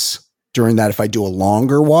twice during that. If I do a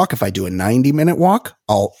longer walk, if I do a 90-minute walk,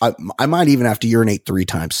 I might even have to urinate 3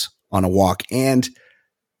 times on a walk. And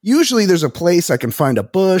usually there's a place I can find a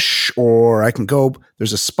bush, or I can go.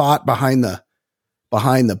 There's a spot behind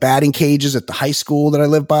the batting cages at the high school that I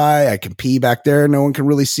live by. I can pee back there. No one can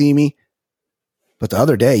really see me. But the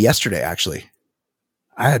other day, yesterday, actually,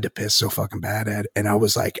 I had to piss so fucking bad, Ed. And I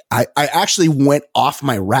was like, I actually went off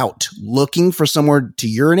my route looking for somewhere to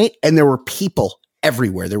urinate. And there were people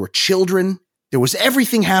everywhere. There were children. There was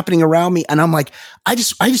everything happening around me. And I'm like, I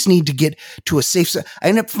just need to get to a safe side. I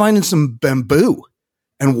ended up finding some bamboo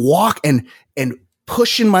and walk and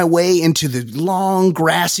pushing my way into the long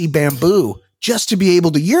grassy bamboo just to be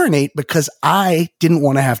able to urinate because I didn't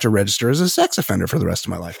want to have to register as a sex offender for the rest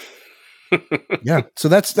of my life. Yeah. So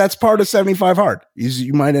that's part of 75 hard.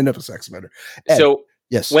 You might end up a sex offender. Ed, so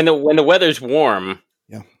yes, when the weather's warm,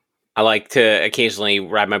 yeah, I like to occasionally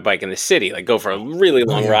ride my bike in the city, like go for a really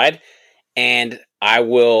long ride, and I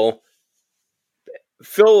will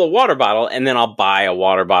fill a water bottle, and then I'll buy a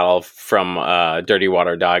water bottle from Dirty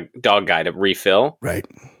Water Dog Guy to refill. Right.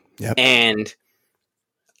 Yep. And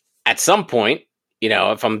at some point,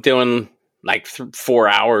 if I'm doing like 4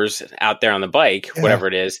 hours out there on the bike, whatever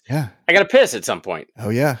it is, I got to piss at some point. Oh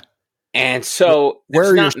yeah. And so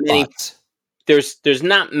where are not your many, spots? there's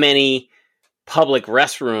not many public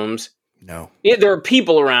restrooms. No. Yeah, there are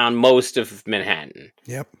people around most of Manhattan.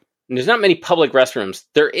 Yep. And there's not many public restrooms.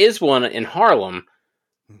 There is one in Harlem,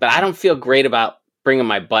 but I don't feel great about bringing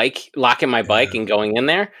my bike, locking my bike and going in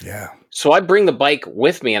there. Yeah. So I bring the bike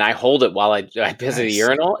with me and I hold it while I piss at a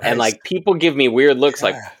urinal. And like people give me weird looks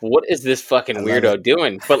like, what is this fucking weirdo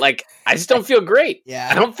doing? But like, I just don't feel great.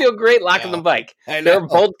 I don't feel great locking the bike.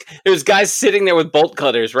 There's guys sitting there with bolt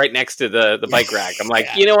cutters right next to the bike rack. I'm like,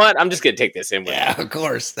 you know what? I'm just going to take this in with me. Of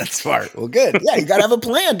course. That's smart. Well, good. Yeah. You got to have a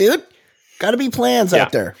plan, dude. Got to be plans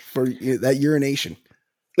out there for that urination.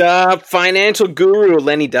 Financial guru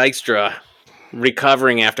Lenny Dykstra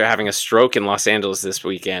recovering after having a stroke in Los Angeles this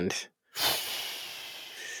weekend.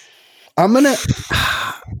 let's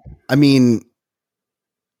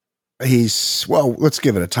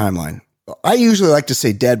give it a timeline. I usually like to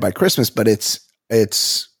say dead by Christmas, but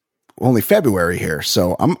it's only February here.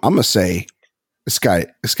 So I'm going to say this guy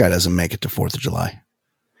doesn't make it to 4th of July.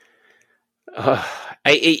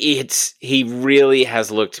 He really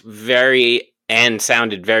has looked very and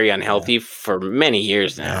sounded very unhealthy for many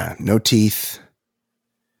years now. Yeah, no teeth.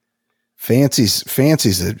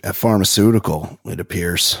 Fancy's a pharmaceutical, it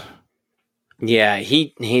appears. Yeah,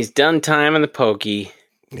 he's done time in the pokey.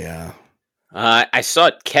 Yeah. I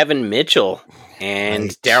saw Kevin Mitchell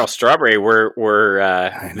and Darryl Strawberry were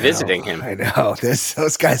visiting him. I know.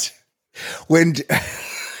 Those guys when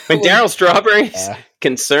Darryl Strawberry's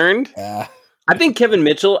concerned, I think Kevin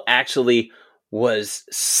Mitchell actually was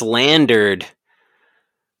slandered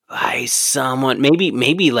by someone,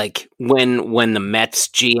 maybe like when the Mets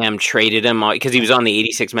GM traded him because he was on the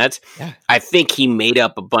 86 Mets. Yeah. I think he made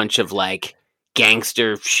up a bunch of like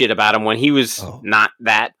gangster shit about him when he was not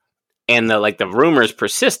that, and the rumors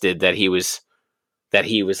persisted that he was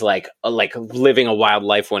like living a wild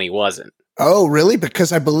life when he wasn't. Oh, really?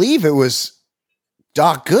 Because I believe it was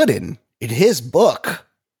Doc Gooden in his book,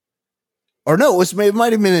 or no, it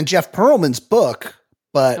might have been in Jeff Pearlman's book,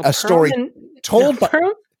 but a story told by.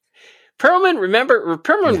 Perlman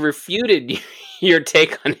refuted your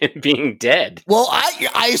take on him being dead. Well,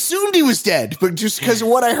 I assumed he was dead, but just because of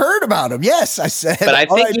what I heard about him. Yes, I said. But I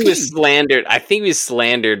think he was slandered. I think he was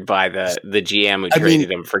slandered by the GM who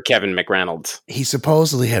traded him for Kevin McReynolds. He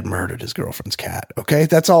supposedly had murdered his girlfriend's cat. Okay,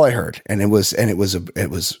 that's all I heard, and it was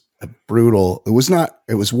a brutal.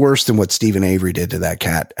 It was worse than what Stephen Avery did to that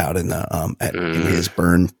cat out in the in his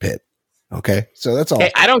burn pit. Okay, so that's all.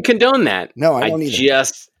 Hey, I don't condone that. No, I don't either.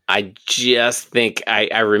 I just think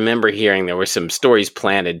I remember hearing there were some stories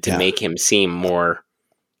planted to make him seem more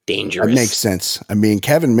dangerous. That makes sense. I mean,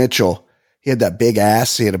 Kevin Mitchell, he had that big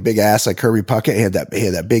ass. He had a big ass like Kirby Puckett. He had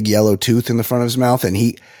that big yellow tooth in the front of his mouth, and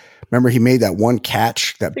he made that one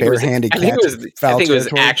catch, that barehanded catch. I think it was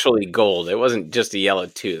actually gold. It wasn't just a yellow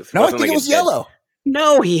tooth. No, I think it was yellow.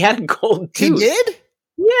 No, he had a gold tooth. He did?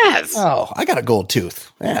 Yes. Oh, I got a gold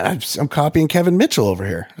tooth. Yeah, I'm copying Kevin Mitchell over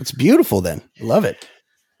here. It's beautiful. Then love it.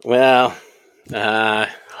 Well,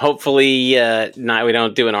 hopefully not. We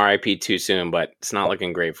don't do an RIP too soon, but it's not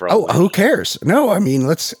looking great for all. Oh, who cares? No, I mean,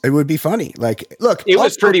 it would be funny. Like, look, it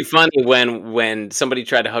was pretty funny when somebody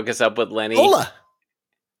tried to hook us up with Lenny. Tola.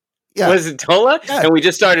 Yeah. Was it Tola? Yeah. And we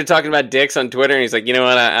just started talking about dicks on Twitter, and he's like, you know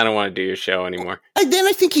what? I don't want to do your show anymore. And then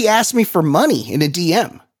I think he asked me for money in a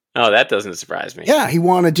DM. Oh, that doesn't surprise me. Yeah, he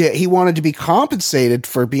wanted to be compensated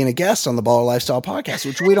for being a guest on the Baller Lifestyle podcast,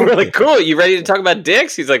 which we don't. Really cool. You ready to talk about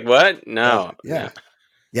dicks? He's like, what? No. Yeah,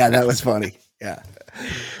 that was funny. Yeah.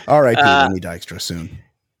 All right, Lenny Dykstra soon.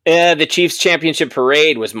 The Chiefs championship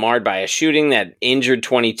parade was marred by a shooting that injured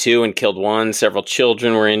 22 and killed 1. Several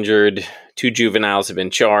children were injured. 2 juveniles have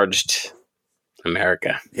been charged.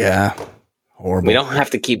 America. Yeah. Horrible. We don't have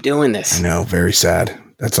to keep doing this. I know. Very sad.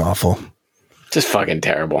 That's awful. Just fucking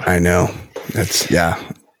terrible. I know. That's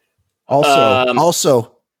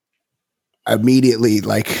Also, immediately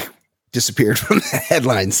disappeared from the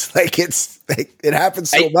headlines. It happens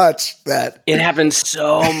so much that it happens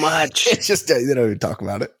so much. It's just they don't even talk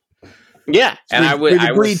about it. Yeah, and we've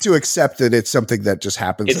agreed to accept that it's something that just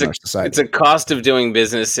happens in our society. It's a cost of doing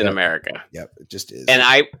business in America. Yep, it just is. And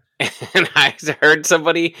I heard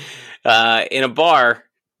somebody in a bar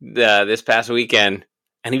this past weekend,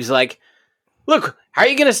 and he was like, look, how are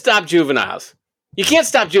you going to stop juveniles? You can't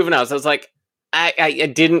stop juveniles. I was like,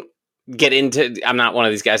 I didn't get into, I'm not one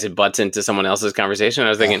of these guys that butts into someone else's conversation. I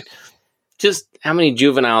was thinking, just how many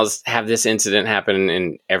juveniles have this incident happen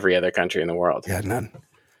in every other country in the world? Yeah, none.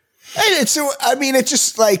 And it's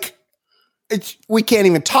just like, we can't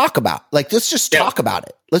even talk about. Like, let's just talk about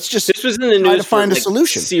it. Let's just this was in the try news to find for, a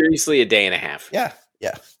solution. Seriously, a day and a half. Yeah.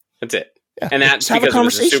 That's it. Yeah. And that's have because a it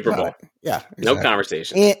was the conversation Super Bowl. about it. Yeah, exactly. No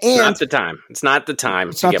conversation. And it's not the time. It's not the time.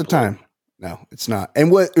 It's not the time. No, it's not.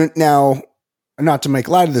 And what now? Not to make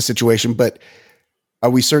light of the situation, but are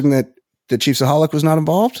we certain that the Chiefsaholic was not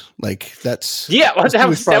involved? Like that's that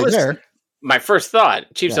was there. My first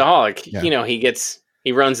thought. Chiefsaholic. Yeah.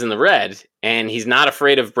 He runs in the red, and he's not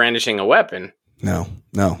afraid of brandishing a weapon. No,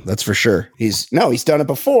 that's for sure. He's done it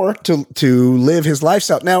before to live his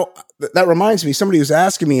lifestyle. Now that reminds me, somebody was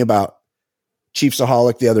asking me about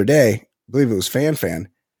Chiefsaholic the other day. I believe it was Fan.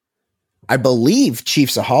 I believe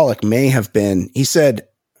Chiefsaholic may have been. He said,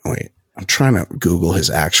 "Wait, I'm trying to Google his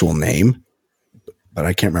actual name, but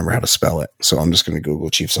I can't remember how to spell it. So I'm just going to Google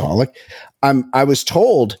Chiefsaholic." I was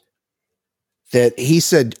told that he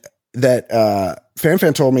said that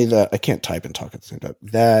Fan told me that I can't type and talk at the same time.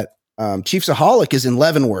 That Chiefsaholic is in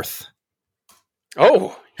Leavenworth.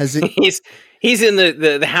 Oh, has it? He's in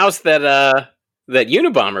the house that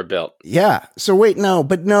Unabomber built. Yeah. So wait, no.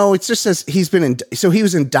 It just says he's been so he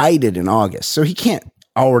was indicted in August, so he can't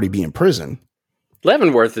already be in prison.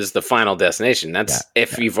 Leavenworth is the final destination. That's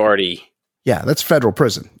you've already. Yeah, that's federal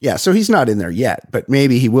prison. Yeah, so he's not in there yet, but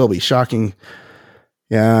maybe he will be. Shocking.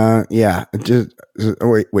 Yeah. Just,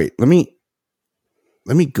 wait. Let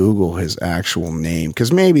me Google his actual name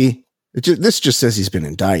because maybe this just says he's been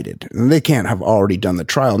indicted, and they can't have already done the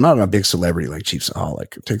trial. Not on a big celebrity like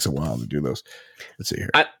Chiefsaholic. It takes a while to do those. Let's see here.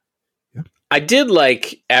 I did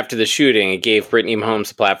like after the shooting, it gave Brittany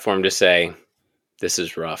Mahomes a platform to say, "This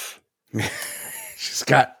is rough." She's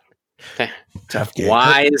got tough game.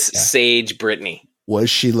 Wise sage Brittany. Was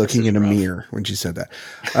she looking in a mirror when she said that?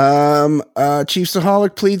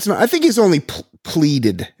 Chiefsaholic pleads. I think he's only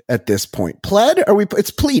pleaded at this point. Pled?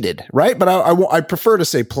 It's pleaded, right? But I prefer to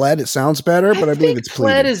say pled. It sounds better, but I believe it's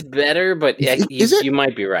pleaded. Pled is better, but you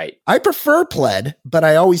might be right. I prefer pled, but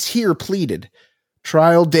I always hear pleaded.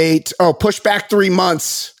 Trial date. Oh, push back 3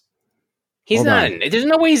 months. He's not. There's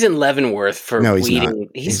no way he's in Leavenworth for pleading. Not.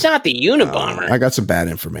 He's not the Unabomber. I got some bad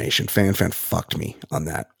information. Fan fucked me on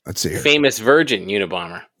that. Let's see here. Famous virgin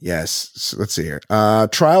Unabomber. Yes. So let's see here.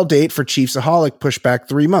 Trial date for Chiefsaholic pushed back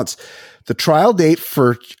 3 months. The trial date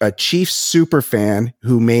for a Chiefs superfan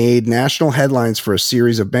who made national headlines for a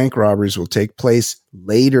series of bank robberies will take place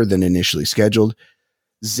later than initially scheduled.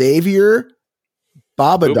 Xavier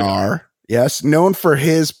Babadar, yes, known for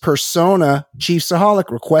his persona,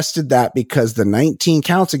 Chiefsaholic, requested that because the 19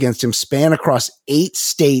 counts against him span across 8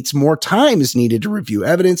 states, more time is needed to review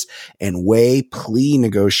evidence and weigh plea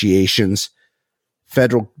negotiations.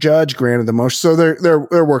 Federal judge granted the motion. So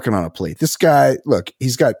they're working on a plea. This guy, look,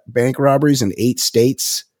 he's got bank robberies in 8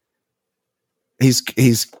 states. He's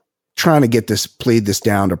trying to plead this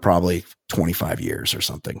down to probably 25 years or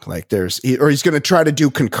something. Like he's going to try to do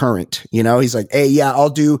concurrent, he's like, hey, yeah, I'll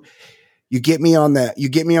do. You get me on that. You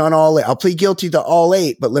get me on all 8. I'll plead guilty to all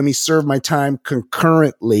 8, but let me serve my time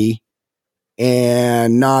concurrently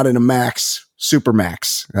and not in a super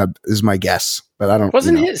max is my guess. But I don't.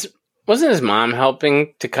 Wasn't his mom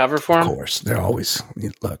helping to cover for him? Of course, they're always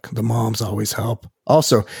the moms always help.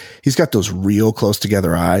 Also, he's got those real close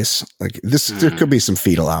together eyes. Like this, there could be some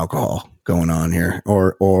fetal alcohol going on here,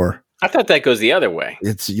 or. I thought that goes the other way.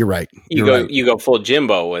 You're right. You go full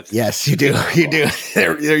Jimbo with. Yes, you do. You do.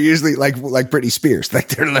 They're usually like Britney Spears. Like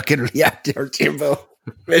they're looking. Yeah, they're Jimbo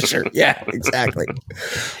Fisher. Yeah, exactly.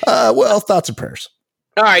 Well, thoughts and prayers.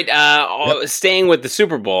 All right. Staying with the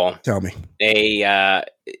Super Bowl. Tell me.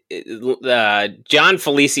 John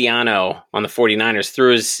Feliciano on the 49ers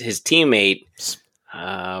threw his teammate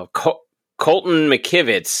Colton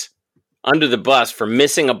McKivitz under the bus for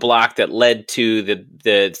missing a block that led to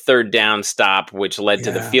the third down stop, which led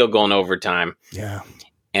to the field goal in overtime. Yeah.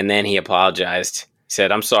 And then he apologized. He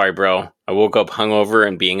said, "I'm sorry, bro. I woke up hungover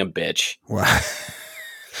and being a bitch." Wow.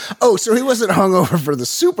 Oh, so he wasn't hungover for the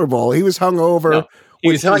Super Bowl. He was hungover. No,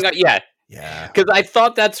 he was hungover. Yeah. Yeah. Because I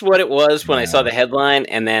thought that's what it was when I saw the headline.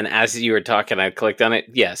 And then as you were talking, I clicked on it.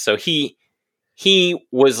 Yeah. So he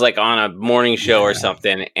was like on a morning show or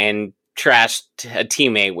something and trashed a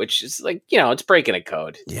teammate, which is like, it's breaking a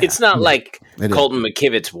code. Yeah. It's not like Colton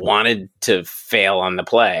McKivitz wanted to fail on the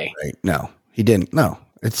play. Right. No, he didn't. No,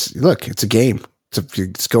 it's a game.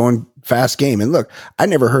 It's going fast game. And look, I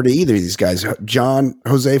never heard of either of these guys. John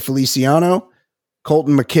Jose Feliciano,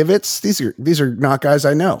 Colton McKivitz. These are not guys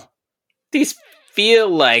I know. These feel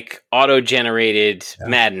like auto-generated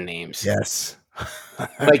Madden names. Yes.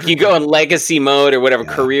 Like you go in legacy mode or whatever,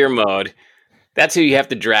 career mode. That's who you have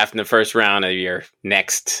to draft in the first round of your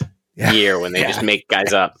next year when they just make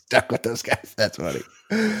guys up. Stuck with those guys. That's funny.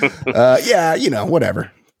 Yeah,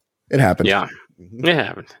 whatever. It happened. Yeah, it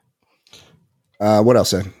happened. What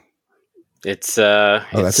else, Ed? It's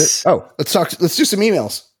that's it. Oh, let's do some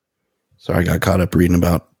emails. Sorry, I got caught up reading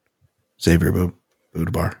about Xavier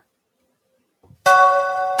Budabar.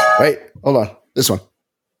 Wait, hold on. This one.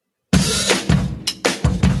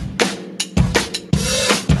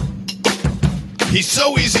 He's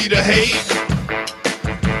so easy to hate.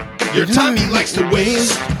 Your time he likes to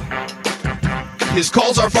waste. His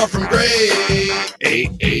calls are far from great.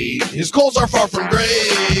 His calls are far from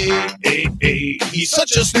great. He's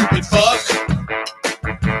such a stupid fuck.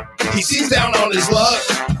 He seems down on his luck.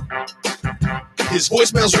 His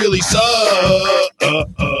voicemails really suck.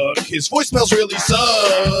 His voicemails really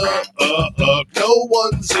suck. No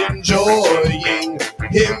one's enjoying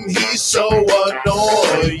him. He's so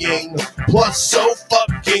annoying. Plus so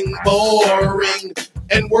fucking boring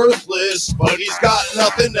and worthless, but he's got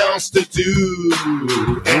nothing else to do.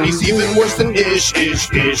 And he's even worse than Ish. His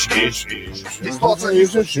thoughts are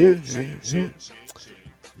useless. He's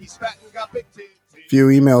fat and got big tits. Few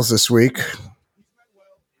emails this week.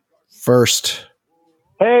 First.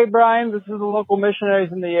 Hey, Brian, this is the local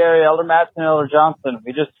missionaries in the area, Elder Matson and Elder Johnson.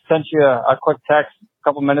 We just sent you a quick text a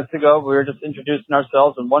couple minutes ago. We were just introducing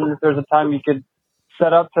ourselves and wondering if there's a time you could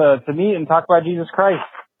set up to meet and talk about Jesus Christ.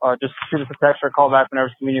 Just shoot us a text or a call back whenever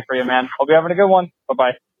it's convenient for you, man. Hope you're having a good one.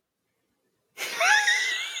 Bye-bye.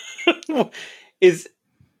 Is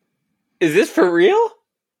this for real?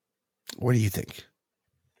 What do you think?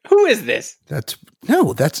 Who is this? That's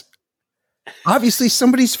obviously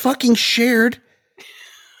somebody's fucking shared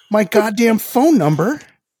my goddamn phone number.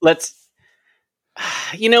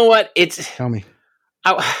 You know what? Tell me.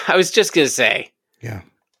 I was just going to say, yeah,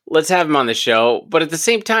 let's have him on the show. But at the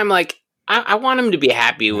same time, like, I want him to be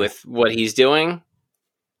happy with what he's doing.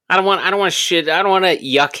 I don't want to shit. I don't want to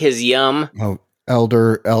yuck his yum. Oh,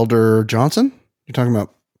 Elder Johnson? You're talking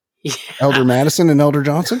about Elder Madison and Elder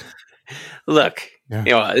Johnson? Look,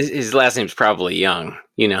 yeah. His last name's probably Young.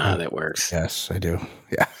 You know how that works. Yes, I do.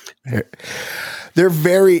 Yeah. They're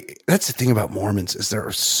very, that's the thing about Mormons is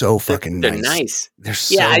they're so fucking nice. They're nice. They're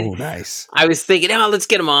so nice. I was thinking, let's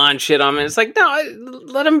get him on, shit on him. And it's like, no,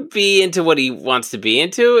 let him be into what he wants to be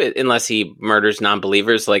into, unless he murders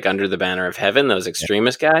non-believers like Under the Banner of Heaven, those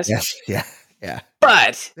extremist guys. Yes, yeah.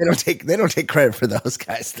 But they don't take credit for those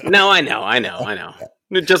guys, though. No, I know.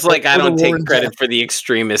 Just like I don't take credit for the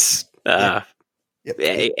extremists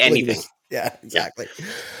anything. Yeah, exactly.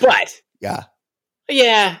 But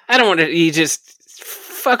yeah, I don't want to. You just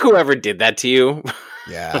fuck whoever did that to you.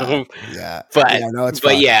 Yeah. But it's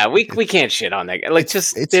but yeah, we can't shit on that guy. Like,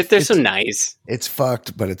 they're so nice. It's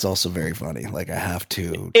fucked, but it's also very funny. Like, I have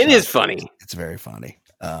to. It is funny. It's very funny.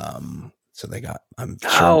 So they got. I'm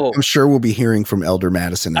sure we'll be hearing from Elder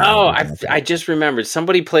Madison. I just remembered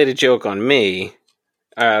somebody played a joke on me.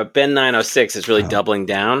 Ben 906 is really doubling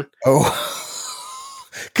down. Oh,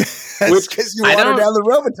 because you watered down the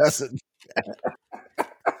Robitussin.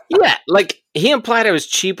 Yeah, like he implied I was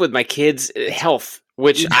cheap with my kids' health,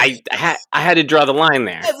 which I had to draw the line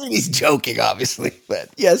there. I mean, he's joking, obviously, but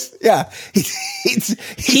yes, yeah.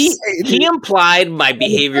 He implied my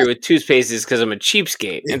behavior with toothpaste is because I'm a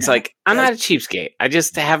cheapskate. Yeah. It's like, I'm not a cheapskate. I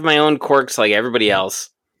just have my own quirks like everybody else.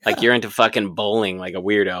 Yeah. Like you're into fucking bowling like a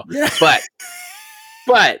weirdo. Yeah.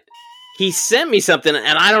 But he sent me something,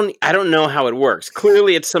 and I don't know how it works.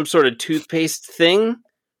 Clearly, it's some sort of toothpaste thing.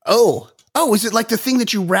 Oh, is it like the thing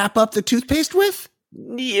that you wrap up the toothpaste with?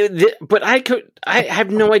 Yeah, but I have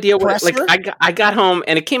no idea what. Like I got home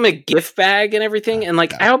and it came in a gift bag and everything, and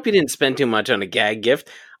like I hope you didn't spend too much on a gag gift.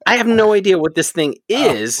 I have no idea what this thing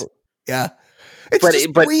is. Yeah, it's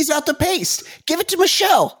squeeze out the paste. Give it to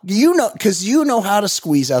Michelle. Because you know how to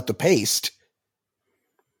squeeze out the paste.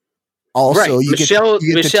 Also, right.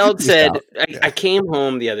 Michelle said I came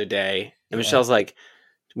home the other day, and Michelle's like,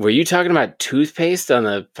 "Were you talking about toothpaste on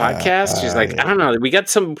the podcast?" She's like, "I don't know. We got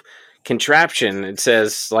some contraption. It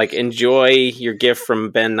says like enjoy your gift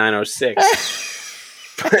from Ben 906."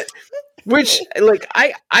 Which like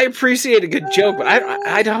I appreciate a good joke, but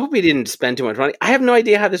I hope he didn't spend too much money. I have no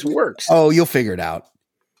idea how this works. Oh, you'll figure it out.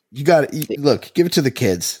 You got to look. Give it to the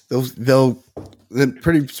kids. They'll then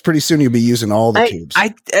pretty soon you'll be using all the tubes.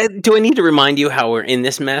 Do I need to remind you how we're in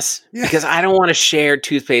this mess? Yeah. Because I don't want to share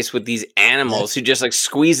toothpaste with these animals who just like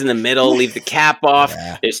squeeze in the middle, leave the cap off.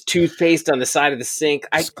 Yeah. There's toothpaste on the side of the sink.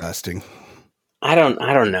 Disgusting. I don't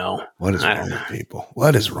know. What is wrong with people?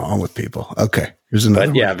 What is wrong with people? Okay, here's another.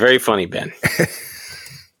 But yeah, very funny, Ben.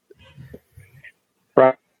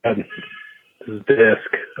 Brian, this is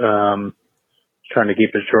Disc. Trying to keep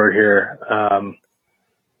it short here.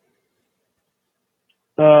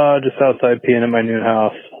 Just outside peeing at my new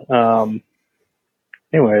house.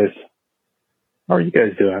 Anyways, how are you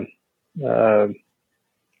guys doing?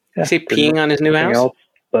 Is he peeing on his new house? Else,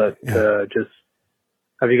 but just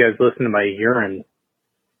have you guys listened to my urine?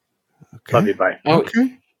 Okay. Love you, bye. Oh,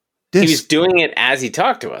 Okay. he was doing it as he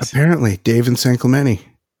talked to us. Apparently, Dave in San Clemente.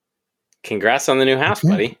 Congrats on the new house,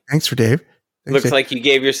 buddy. Thanks for Dave. Looks Dave. like you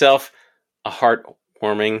gave yourself a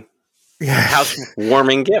heartwarming,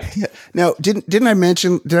 house-warming gift. Yeah. Now, didn't I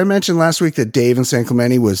mention? Did I mention last week that Dave in San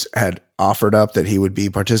Clemente had offered up that he would be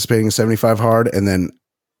participating in 75 Hard, and then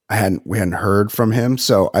we hadn't heard from him.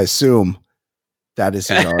 So I assume that is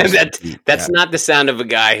his that's not the sound of a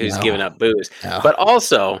guy who's given up booze. No. But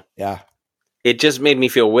also, yeah, it just made me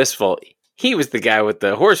feel wistful. He was the guy with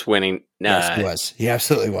the horse winning. Yes, he was. He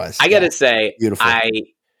absolutely was. I got to say, beautiful.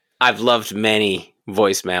 I've loved many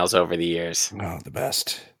voicemails over the years. Oh, the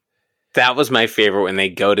best. That was my favorite when they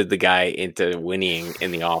goaded the guy into whinnying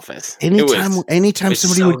in the office. Anytime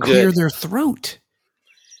somebody would clear their throat.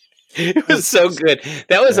 It was so good.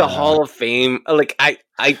 That was a Hall of Fame. Like I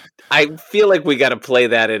feel like we got to play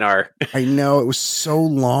that in our. I know it was so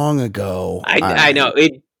long ago. I know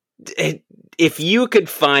it. If you could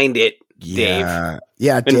find it, Dave, and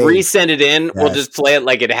resend it in, we'll just play it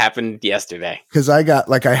like it happened yesterday. Because I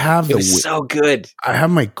have it was so good. I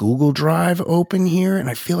have my Google Drive open here, and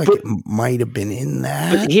I feel like it might have been in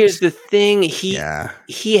that. But here's the thing: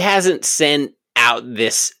 he hasn't sent out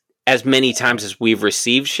this as many times as we've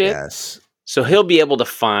received shit. Yes, so he'll be able to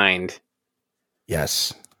find.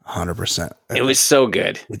 Yes, 100%. It was so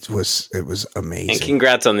good. It was amazing. And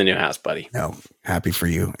congrats on the new house, buddy. No, happy for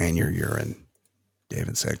you and your urine.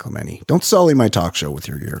 David San Clemente. Don't sully my talk show with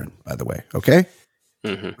your urine, by the way. Okay.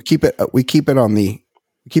 Mm-hmm. We keep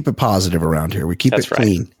it positive around here. We keep it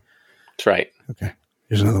clean. That's right. Okay.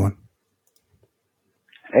 Here's another one.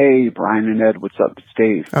 Hey, Brian and Ed. What's up? It's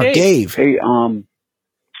Dave. Oh, hey. Dave. Hey,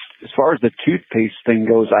 as far as the toothpaste thing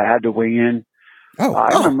goes, I had to weigh in. I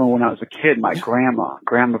remember when I was a kid, my Grandma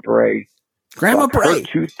Bray, her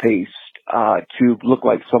toothpaste tube looked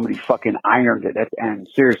like somebody fucking ironed it at the end.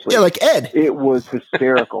 Seriously. Yeah, like Ed. It was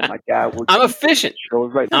hysterical. My dad would. I'm efficient.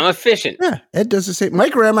 I'm efficient. Yeah, Ed does the same. My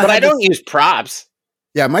grandma, but I don't use props.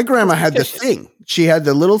 Yeah, my grandma had the thing. She had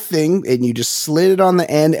the little thing, and you just slid it on the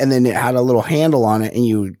end, and then it had a little handle on it, and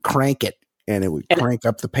you would crank it, and it would crank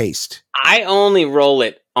up the paste. I only roll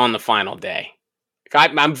it on the final day.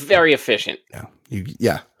 I'm very efficient. Yeah.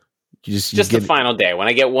 You just the final day when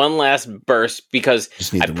I get one last burst because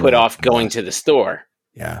I put off going to the store.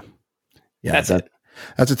 Yeah. That's it.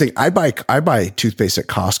 That's the thing. I buy toothpaste at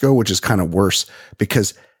Costco, which is kind of worse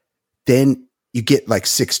because then you get like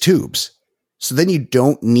 6 tubes. So then you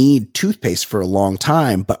don't need toothpaste for a long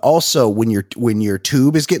time. But also when your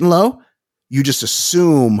tube is getting low, you just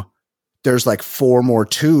assume there's like 4 more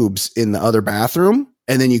tubes in the other bathroom.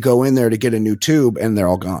 And then you go in there to get a new tube and they're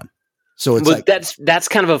all gone. So it's that's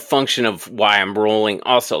kind of a function of why I'm rolling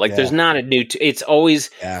also. Like there's not a new, it's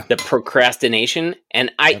always the procrastination.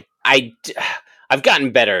 And I've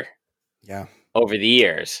gotten better over the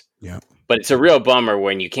years. Yeah. But it's a real bummer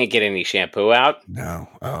when you can't get any shampoo out. No.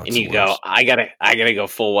 And you go, I gotta go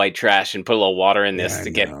full white trash and put a little water in this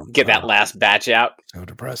to get that last batch out. So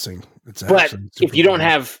depressing. But if you don't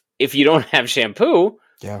have shampoo,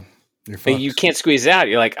 you can't squeeze it out.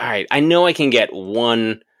 You're like, all right, I know I can get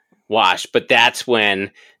one wash, but that's when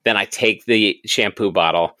then I take the shampoo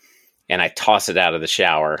bottle and I toss it out of the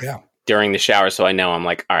shower during the shower. So I know I'm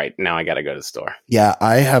like, all right, now I got to go to the store. Yeah.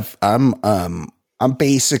 I'm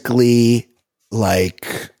basically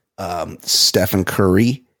like, Stephen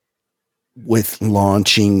Curry with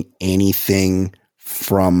launching anything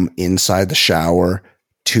from inside the shower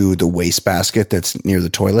to the wastebasket that's near the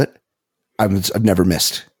toilet. I've never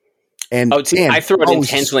missed. And I throw it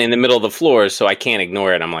intentionally in the middle of the floor so I can't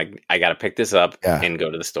ignore it. I'm like, I got to pick this up and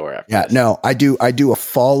go to the store after. Yeah, no, I do a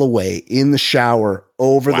fall away in the shower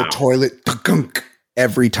over the toilet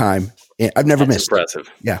every time. I've never missed.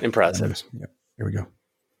 Impressive. Yeah, impressive. Yeah, here we go.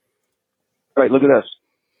 All right, look at this.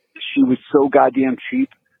 She was so goddamn cheap.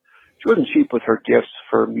 She wasn't cheap with her gifts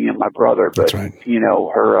for me and my brother, but her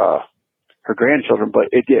grandchildren. But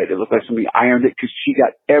it did. It looked like somebody ironed it because she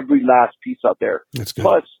got every last piece out there. That's good.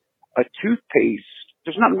 Plus, a toothpaste,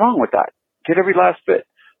 there's nothing wrong with that. Get every last bit.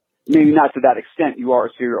 Maybe not to that extent. You are a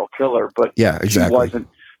serial killer, but yeah, exactly. She wasn't.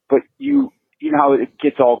 But you know how it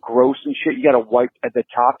gets all gross and shit. You got to wipe at the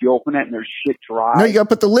top. You open it and there's shit dry. No, you got to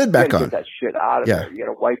put the lid back on. Get that shit out of there. You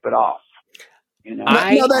got to wipe it off. You know,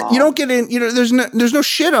 that you don't get in. You know, there's no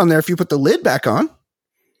shit on there if you put the lid back on.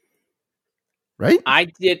 Right? I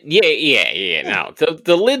did. Yeah. No,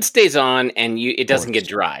 the lid stays on and it doesn't get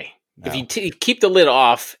dry. If you keep the lid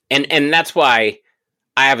off, and that's why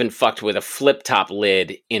I haven't fucked with a flip top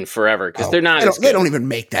lid in forever because they're not. They don't even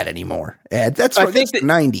make that anymore, Ed. That's the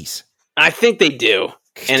 90s. I think they do,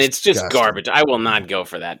 and it's just garbage. I will not go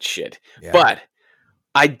for that shit. Yeah. But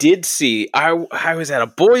I did see. I was at a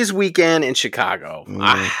boys' weekend in Chicago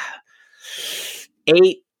 6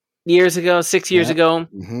 years ago,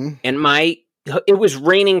 and it was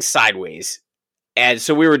raining sideways, and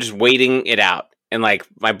so we were just waiting it out. And like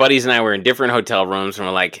my buddies and I were in different hotel rooms, and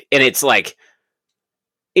we're like, and it's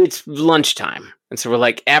lunchtime, and so we're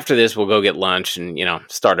like, after this, we'll go get lunch and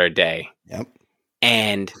start our day. Yep.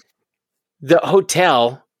 And the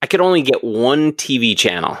hotel, I could only get one TV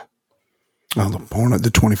channel. Oh, the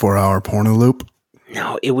 24-hour porno loop.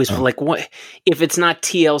 No, it was like what if it's not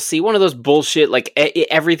TLC, one of those bullshit like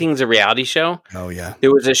everything's a reality show. Oh yeah,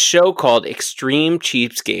 there was a show called Extreme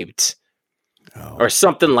Cheapskates, or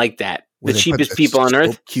something like that. The cheapest people on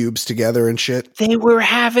earth. Cubes together and shit. They were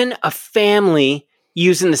having a family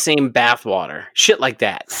using the same bathwater. Shit like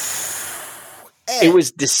that. It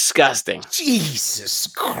was disgusting. Jesus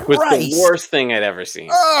Christ. It was the worst thing I'd ever seen.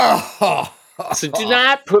 Oh. So do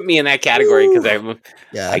not put me in that category because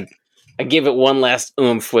I give it one last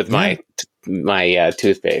oomph with my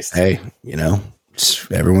toothpaste. Hey,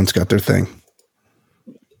 everyone's got their thing.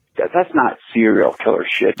 That's not serial killer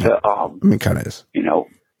shit. Kind of is.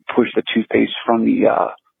 Push the toothpaste from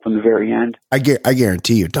the very end. I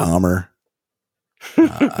guarantee you, Dahmer,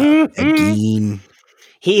 Gein.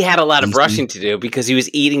 He had a lot of brushing to do because he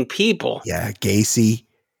was eating people. Yeah, Gacy.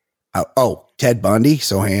 Ted Bundy,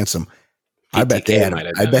 so handsome. I bet they had.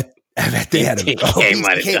 I bet they had a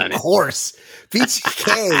BTK horse.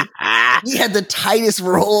 BTK. He had the tightest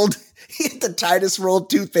rolled. He had the tightest rolled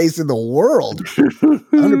toothpaste in the world.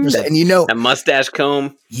 100%. And a mustache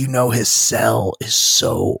comb. His cell is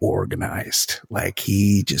so organized. Like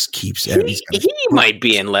he just keeps he might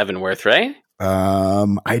be in Leavenworth, right?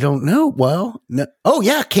 I don't know. Well, no. Oh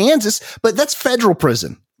yeah, Kansas, but that's federal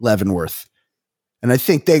prison, Leavenworth. And I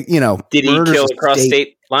think they, did he kill across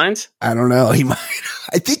state lines? I don't know. He might.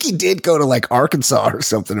 I think he did go to like Arkansas or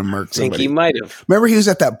something and murk somebody. I think he might have. Remember, he was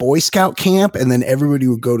at that Boy Scout camp, and then everybody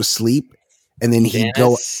would go to sleep, and then he'd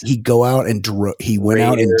go out and he went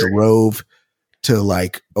out and drove to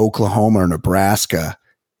like Oklahoma or Nebraska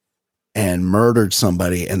and murdered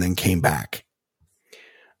somebody, and then came back.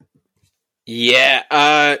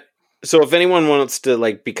 Yeah. So if anyone wants to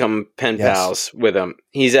like become pen pals with him,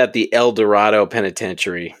 he's at the El Dorado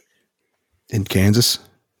Penitentiary in Kansas.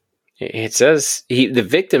 It says the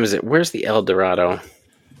victims. Where's the El Dorado?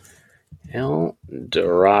 El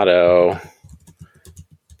Dorado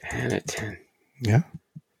Penitentiary. Yeah.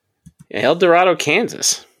 El Dorado,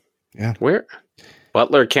 Kansas. Yeah. Where?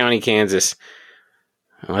 Butler County, Kansas.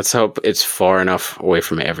 Let's hope it's far enough away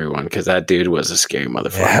from everyone because that dude was a scary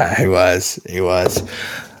motherfucker. Yeah, he was.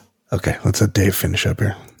 Okay, let's let Dave finish up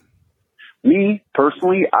here. Me,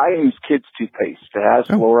 personally, I use kids' toothpaste. It has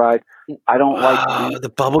fluoride. I don't like the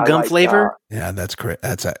bubblegum flavor. Yeah, that's great.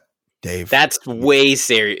 That's it, Dave. That's way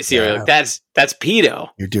serious. Yeah. That's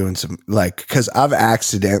pedo. You're doing some because I've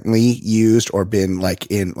accidentally used or been like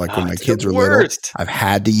when my kids were little. I've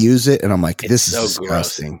had to use it, and I'm like, this is so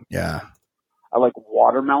disgusting. Gross. Yeah. I like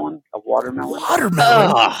watermelon.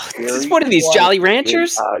 Watermelon. Is this one of these Jolly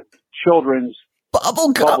Ranchers? Children's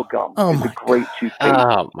bubblegum. Oh my! It's a great toothpaste.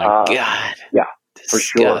 Oh my god! Yeah,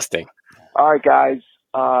 disgusting. For sure. All right, guys.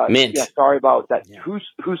 Mint. Yeah, sorry about that. Yeah. Who's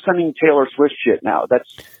sending Taylor Swift shit now?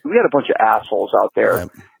 We got a bunch of assholes out there,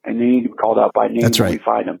 and they need to be called out by name when we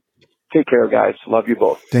find them. Take care, guys. Love you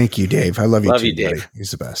both. Thank you, Dave. I love you too, Dave. Buddy.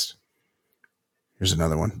 He's the best. Here's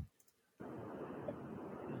another one.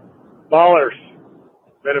 Ballers.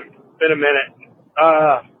 Been a minute.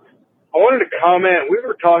 I wanted to comment.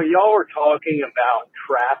 Y'all were talking about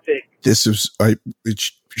traffic. This is, it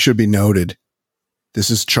should be noted. This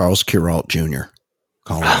is Charles Kuralt Jr.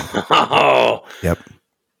 calling. Oh, yep.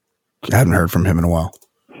 I haven't heard from him in a while.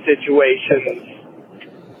 Situations.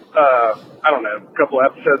 I don't know, a couple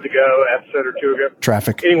episode or two ago.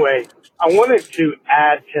 Traffic. Anyway, I wanted to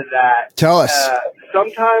add to that. Tell us.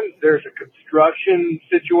 Sometimes there's a construction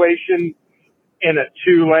situation in a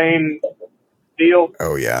 2-lane deal.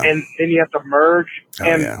 Oh, yeah. And then you have to merge. Oh,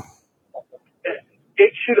 and yeah.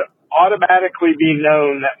 It should automatically be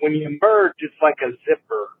known that when you merge, it's like a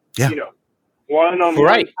zipper. Yeah. One on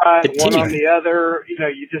one side, one on the other.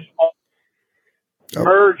 You just all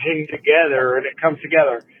merging together, and it comes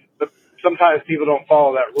together. But sometimes people don't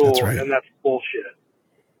follow that rule, and that's bullshit.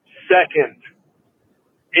 Second,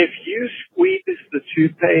 if you squeeze the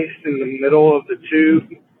toothpaste in the middle of the tube,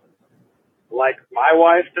 like my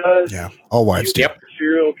wife does. Yeah, all wives do. Yep.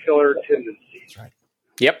 Serial killer tendencies. That's right.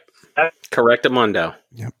 Yep. Correctamundo.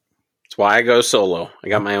 Yep. That's why I go solo. I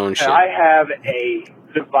got my own shit. I have a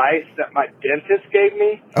device that my dentist gave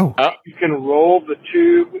me. Oh. You can roll the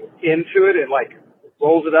tube into it. It like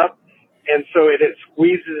rolls it up, and so it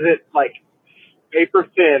squeezes it like paper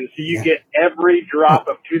thin, so you get every drop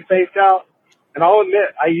of toothpaste out. And I'll admit,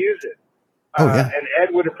 I use it. And Ed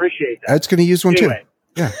would appreciate that. Ed's going to use one too.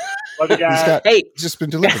 Yeah. Love you guys. Hey, just been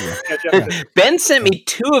delivered. Ben sent me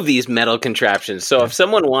 2 of these metal contraptions. So if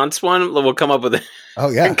someone wants one, we'll come up with a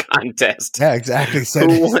contest. Yeah, exactly. So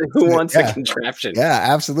who wants a contraption? Yeah,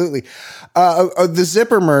 absolutely. The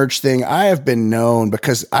zipper merge thing, I have been known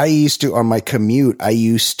because I used to, on my commute, I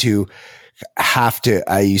used to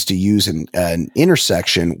use an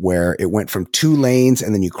intersection where it went from 2 lanes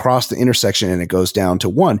and then you cross the intersection and it goes down to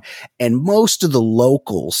 1. And most of the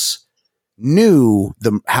locals knew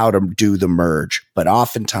how to do the merge, but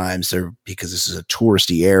oftentimes because this is a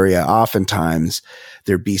touristy area, oftentimes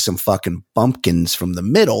there'd be some fucking bumpkins from the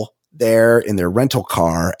middle there in their rental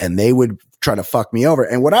car and they would try to fuck me over.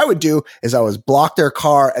 And what I would do is I would block their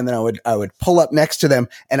car and then I would pull up next to them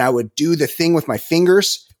and I would do the thing with my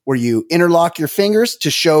fingers where you interlock your fingers to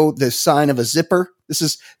show the sign of a zipper. This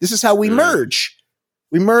is how we merge.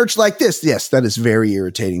 We merge like this. Yes, that is very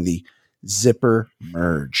irritating. The zipper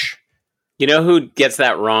merge. You know who gets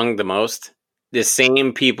that wrong the most? The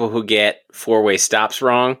same people who get 4-way stops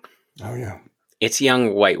wrong. Oh, yeah. It's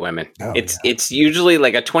young white women. It's usually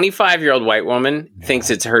like a 25-year-old white woman thinks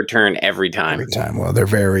it's her turn every time. Every time. Well,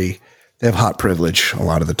 they have hot privilege a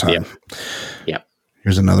lot of the time. Yep.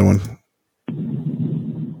 Here's another one.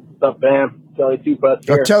 What's up, fam? Telly Two Putt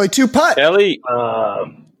here. Telly Two Putt. Telly.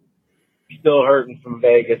 Still hurting from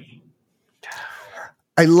Vegas.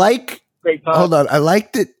 Great time. Hold on.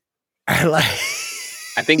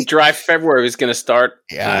 I think Dry February was going to start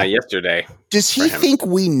yesterday. Does he think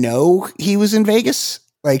we know he was in Vegas?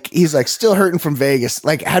 Like, he's like still hurting from Vegas.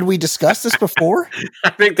 Like, had we discussed this before? I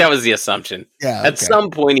think that was the assumption. Yeah. At some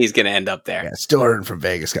point, he's going to end up there. Yeah, still hurting from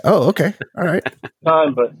Vegas. Oh, okay. All right.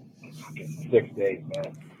 Time, but 6 days,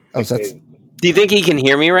 man. Do you think he can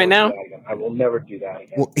hear me right now? I will never do that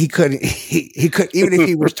again. Well, he couldn't. He could, even if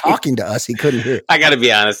he was talking to us, he couldn't hear. I got to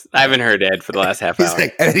be honest. I haven't heard Ed for the last half hour.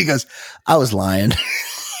 Like, and he goes, "I was lying."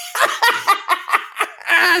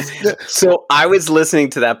 So I was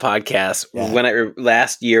listening to that podcast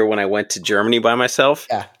last year when I went to Germany by myself.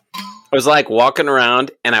 Yeah. I was like walking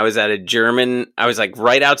around and I was like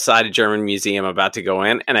right outside a German museum about to go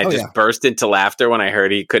in and I just burst into laughter when I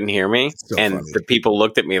heard he couldn't hear me. So and funny. The people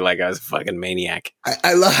looked at me like I was a fucking maniac.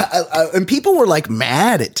 And people were like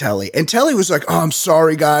mad at Telly. And Telly was like, "Oh, I'm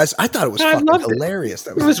sorry, guys. I thought it was fucking hilarious."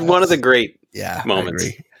 It was one of the great moments.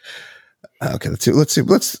 Okay, let's see.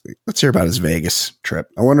 Let's hear about his Vegas trip.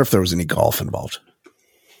 I wonder if there was any golf involved.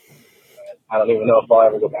 I don't even know if I'll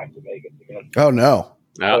ever go back to Vegas again. Oh no.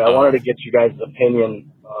 But I wanted to get you guys'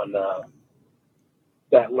 opinion on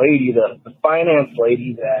that lady, the finance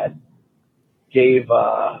lady that gave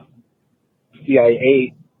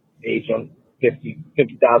CIA agent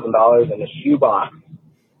 $50,000 in a shoebox.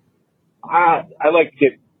 I'd like to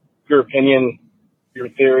get your opinion, your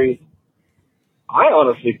theories. I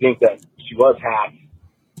honestly think that she was hacked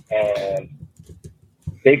and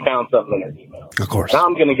they found something in her email. Of course. And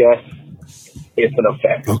I'm going to guess it's an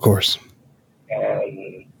effect. Of course.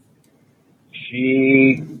 And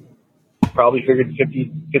she probably figured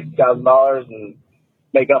 $50,000 and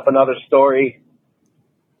make up another story.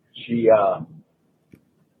 She'll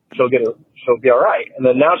be all right. And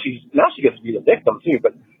then now she gets to be the victim too,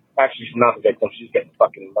 but actually she's not the victim. She's getting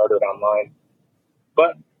fucking murdered online.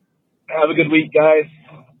 But have a good week, guys.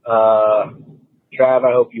 Trav,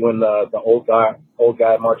 I hope you win the old guy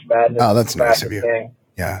March Madness. Oh, that's nice of you. Thing.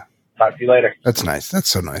 Yeah. Talk to you later. That's nice. That's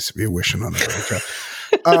so nice of you wishing on that.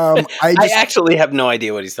 I actually have no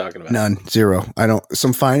idea what he's talking about. None. Zero. I don't.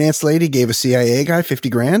 Some finance lady gave a CIA guy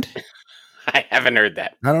 $50,000. I haven't heard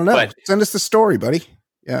that. I don't know. But send us the story, buddy.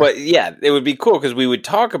 Yeah. But yeah, it would be cool because we would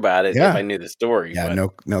talk about it if I knew the story. Yeah,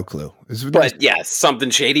 no clue. But yeah,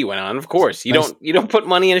 something shady went on. Of course, you don't put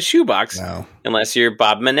money in a shoebox unless you're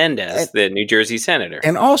Bob Menendez, the New Jersey senator.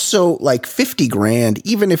 And also, like $50,000,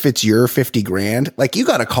 even if it's your $50,000, like you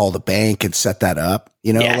got to call the bank and set that up.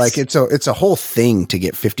 You know, like it's a whole thing to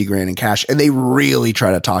get $50,000 in cash, and they really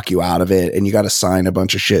try to talk you out of it, and you got to sign a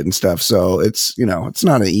bunch of shit and stuff. So it's it's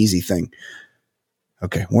not an easy thing.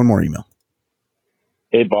 Okay, one more email.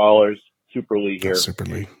 Hey, ballers. Super Lee here. Super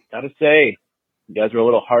Lee. Gotta say, you guys were a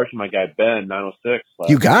little harsh on my guy, Ben, 906.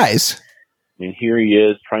 You guys? And here he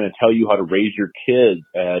is trying to tell you how to raise your kids,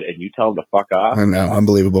 Ed, and you tell him to fuck off. I know,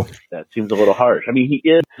 unbelievable. That seems a little harsh. I mean, he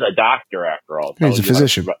is a doctor after all. He's a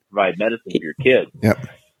physician. How to provide medicine for your kids. Yep.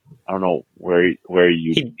 I don't know where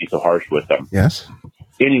you be so harsh with them. Yes.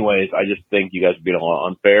 Anyways, I just think you guys are being a little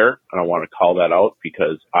unfair, and I want to call that out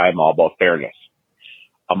because I'm all about fairness.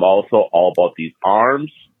 I'm also all about these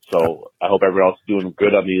arms, so I hope everyone else is doing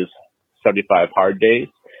good on these 75 hard days.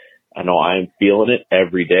 I know I'm feeling it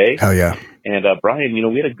every day. Hell yeah. And Brian,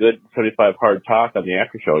 we had a good 75 hard talk on the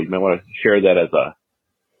after show. You might want to share that as a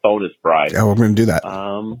bonus prize. Yeah, we're going to do that.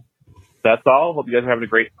 That's all. Hope you guys are having a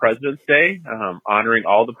great President's Day. Honoring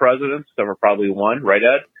all the presidents. Some are probably one, right,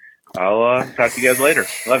 Ed? I'll talk to you guys later.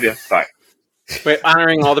 Love you. Bye. Wait,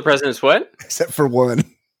 honoring all the presidents what? Except for one.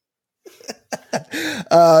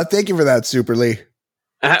 Thank you for that, Super Lee.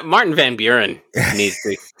 Martin Van Buren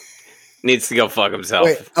needs to go fuck himself.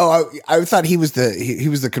 Wait, I thought he was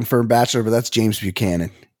the confirmed bachelor, but that's James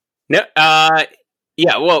Buchanan. No,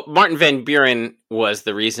 yeah, well, Martin Van Buren was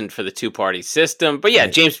the reason for the two-party system. But yeah,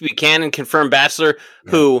 right. James Buchanan, confirmed bachelor,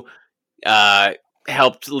 who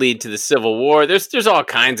helped lead to the Civil War. There's all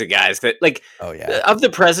kinds of guys that, like, of the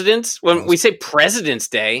presidents, when we say President's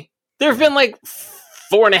Day, there have been like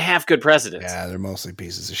 4.5 good presidents. Yeah, they're mostly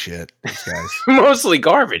pieces of shit, these guys. Mostly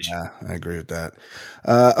garbage. Yeah, I agree with that.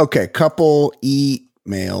 Okay, couple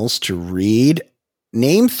emails to read.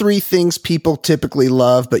 Name 3 things people typically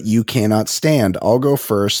love, but you cannot stand. I'll go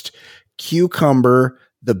first. Cucumber,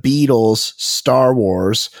 The Beatles, Star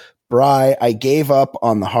Wars. Bri, I gave up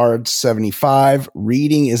on the hard 75.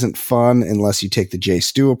 Reading isn't fun unless you take the J.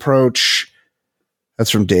 Stu approach. That's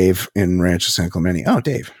from Dave in Rancho San Clemente. Oh,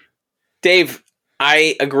 Dave. Dave,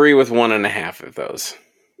 I agree with 1.5 of those.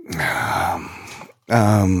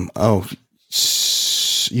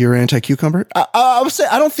 You're anti-cucumber? I would say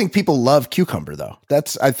I don't think people love cucumber though.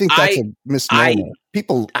 I think that's a misnomer.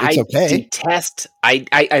 It's okay.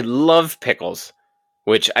 I love pickles,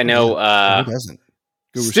 which I know who doesn't?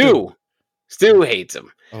 Stu hates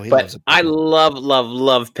them. Oh, but I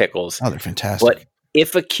love pickles. Oh, they're fantastic. But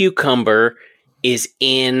if a cucumber is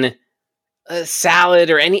in a salad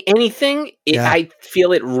or anything, I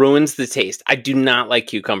feel it ruins the taste. I do not like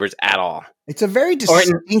cucumbers at all. It's a very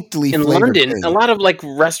distinctly in London, thing. A lot of like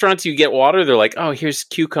restaurants you get water, they're like, "Oh, here's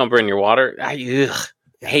cucumber in your water." I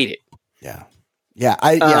hate it. Yeah.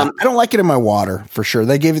 I don't like it in my water for sure.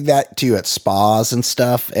 They give that to you at spas and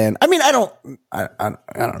stuff, and I mean, I don't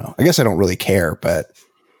know. I guess I don't really care, but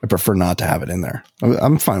I prefer not to have it in there.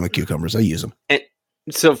 I'm fine with cucumbers. I use them. And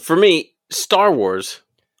so for me, Star Wars,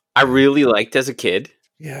 I really liked as a kid.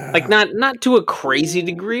 Yeah, like not to a crazy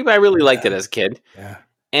degree, but I really liked it as a kid. Yeah.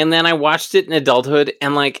 And then I watched it in adulthood,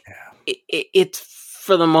 and like it's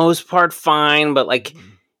for the most part fine, but like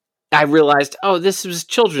I realized, this was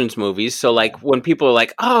children's movies. So like when people are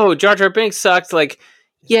like, "Oh, Jar Jar Binks sucked," like,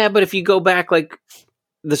 yeah, but if you go back, like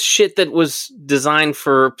the shit that was designed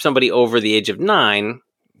for somebody over the age of 9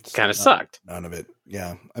 kind of sucked. None of it.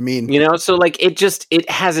 Yeah, I mean, so like it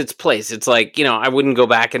has its place. It's like I wouldn't go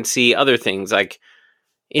back and see other things like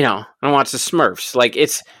I don't watch the Smurfs. Like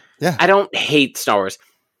I don't hate Star Wars.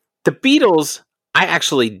 The Beatles, I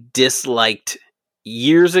actually disliked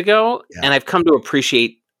years ago, and I've come to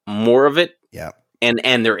appreciate more of it. Yeah.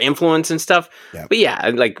 And their influence and stuff. Yeah. But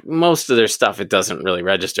yeah, like most of their stuff, it doesn't really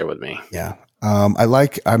register with me. Yeah. I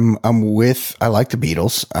like the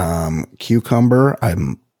Beatles. Cucumber,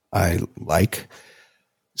 I like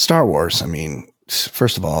Star Wars. I mean,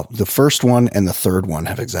 first of all, the first one and the third one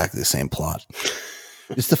have exactly the same plot.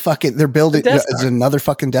 It's they're building it's another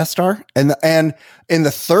fucking Death Star. And in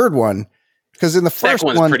the third one, because in the first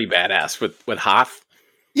one's pretty badass with Hoth.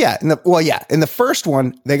 Yeah. In the first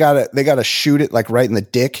one, they gotta shoot it like right in the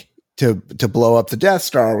dick to blow up the Death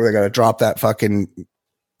Star, where they gotta drop that fucking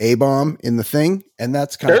A-bomb in the thing. And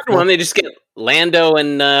that's kind of third one, they just get Lando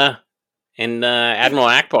and Admiral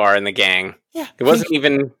Akbar in the gang. Yeah. It wasn't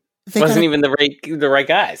even the right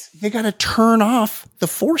guys. They got to turn off the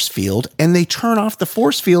force field, and they turn off the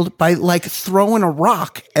force field by like throwing a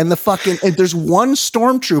rock, and and there's one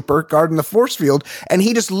stormtrooper guarding the force field, and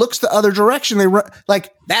he just looks the other direction. They run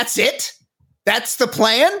like, that's it. That's the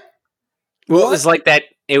plan. Well, it was like that.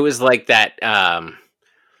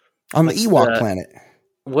 On the Ewok planet.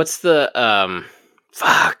 What's the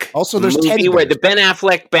fuck? Also, there's movie where the Ben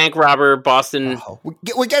Affleck bank robber Boston. Oh,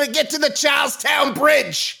 we got to get to the Charlestown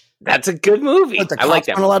Bridge. That's a good movie. But the I like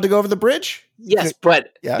that. Aren't allowed to go over the bridge? Yes,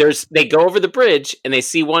 but they go over the bridge and they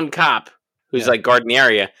see one cop who's like guarding the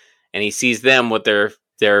area, and he sees them with their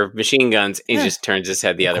machine guns, and he just turns his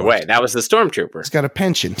head the other way. That was the stormtrooper. He's got a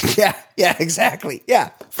pension. Yeah, exactly.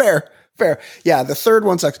 Yeah, fair. Fair. Yeah, the third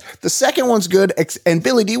one sucks. The second one's good, and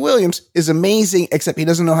Billy D. Williams is amazing, except he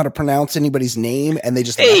doesn't know how to pronounce anybody's name, and they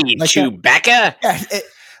just Hey, like Chewbacca.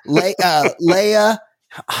 Leia,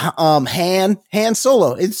 Han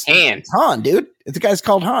Solo. It's Han, dude. The guy's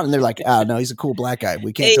called Han, and they're like, no, he's a cool black guy.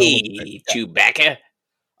 We can't tell him. Chewbacca.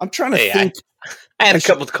 I'm trying to think. I had a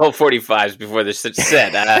couple of Colt 45s before this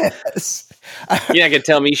set. You're not gonna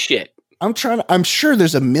tell me shit. I'm sure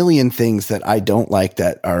there's a million things that I don't like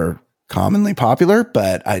that are commonly popular,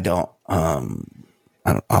 but I don't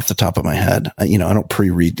off the top of my head, I don't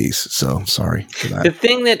pre-read these, so sorry for that. The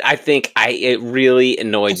thing that I think it really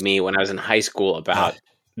annoyed me when I was in high school about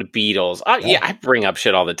the Beatles. I bring up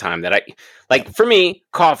shit all the time that for me,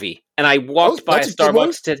 coffee. And I walked by a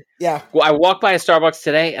Starbucks today. Yeah. Well, I walked by a Starbucks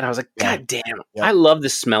today and I was like, God damn, I love the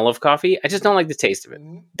smell of coffee. I just don't like the taste of it.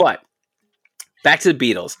 But back to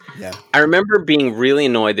the Beatles. Yeah. I remember being really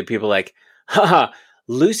annoyed that people like, haha,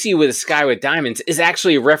 Lucy with a Sky with Diamonds is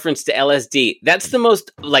actually a reference to LSD. That's the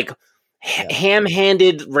most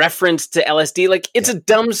ham-handed reference to LSD. Like, it's a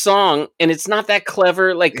dumb song and it's not that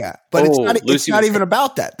clever. Like, but it's not even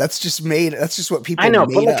about that. That's just what people. I know,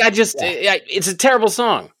 but like, it's a terrible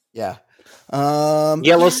song. Yeah.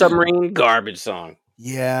 Yellow Submarine, garbage song.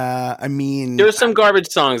 Yeah, I mean, there were some garbage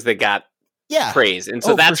songs that got praise, and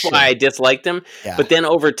so that's why I disliked them. Yeah. But then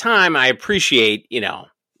over time, I appreciate,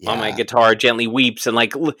 On My Guitar Gently Weeps and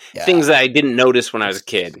things that I didn't notice when I was a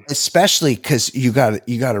kid. Especially because you got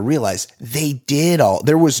to realize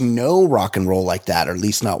there was no rock and roll like that, or at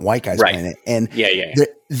least not white guys playing it. And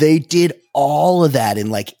they did all of that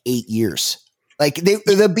in 8 years. Like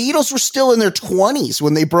the Beatles were still in their 20s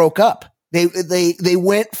when they broke up. They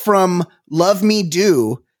went from Love Me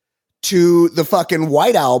Do to the fucking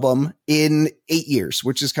White Album in 8 years,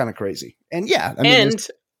 which is kind of crazy. And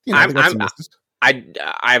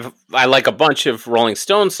I like a bunch of Rolling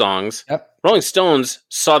Stones songs. Yep. Rolling Stones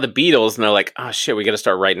saw the Beatles and they're like, oh shit, we got to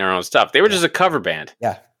start writing our own stuff. They were just a cover band.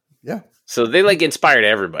 Yeah. Yeah. So they inspired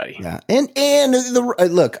everybody. Yeah. And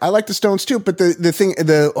look, I like the Stones too, but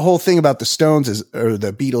the whole thing about the Stones or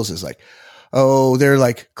the Beatles is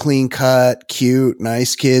they're clean cut, cute,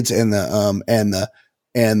 nice kids. And the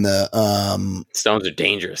Stones are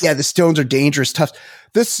dangerous. Yeah. The Stones are dangerous, tough.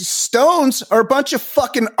 The Stones are a bunch of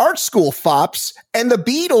fucking art school fops, and the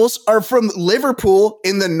Beatles are from Liverpool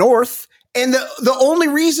in the north. And the only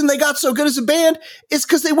reason they got so good as a band is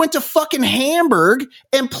because they went to fucking Hamburg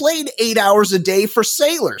and played 8 hours a day for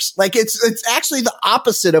sailors. It's actually the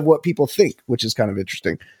opposite of what people think, which is kind of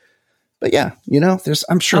interesting. But yeah,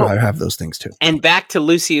 I'm sure I have those things too. And back to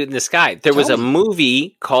Lucy in the Sky. There was a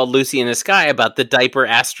movie called Lucy in the Sky about the diaper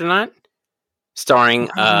astronaut, starring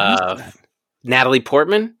Natalie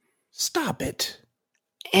Portman. Stop it.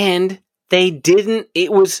 And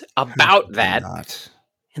it was about that.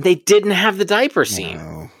 And they didn't have the diaper scene.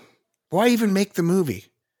 No. Why even make the movie?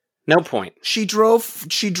 No point. She drove.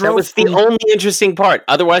 That was the only interesting part.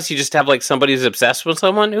 Otherwise, you just have somebody who's obsessed with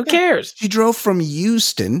someone. Who cares? She drove from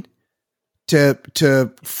Houston to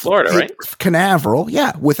Florida, right? Canaveral.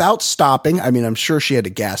 Yeah. Without stopping. I mean, I'm sure she had to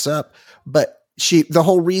gas up, but the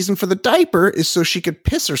whole reason for the diaper is so she could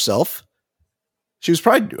piss herself. She was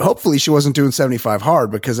hopefully she wasn't doing 75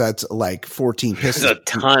 hard, because that's 14 pisses. There's a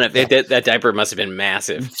ton of that diaper must have been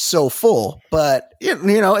massive. So full, but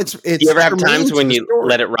it's. Do you ever have times when you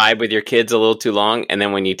let it ride with your kids a little too long, and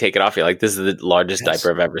then when you take it off, you're like, this is the largest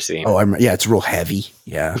diaper I've ever seen. Oh, it's real heavy.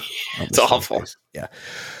 Yeah. It's awful. Yeah.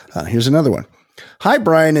 Here's another one. Hi,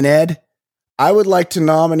 Brian and Ed. I would like to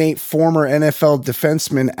nominate former NFL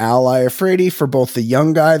defenseman Al Iafrate for both the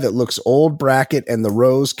young guy that looks old bracket and the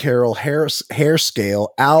Rose Carroll hair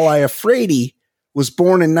scale. Al Iafrate was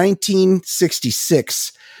born in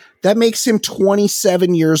 1966. That makes him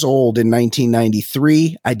 27 years old in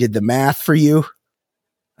 1993. I did the math for you.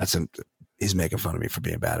 He's making fun of me for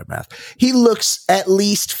being bad at math. He looks at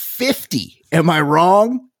least 50. Am I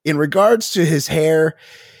wrong? In regards to his hair,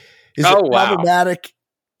 is it problematic?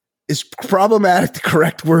 Is problematic the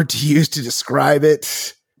correct word to use to describe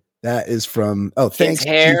it? That is from thanks. His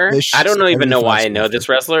hair. I don't even know why I know this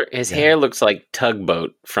wrestler. His hair looks like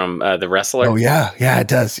Tugboat from The Wrestler. Oh yeah, it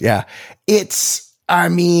does. Yeah,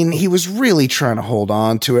 he was really trying to hold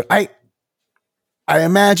on to it. I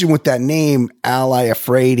imagine with that name Al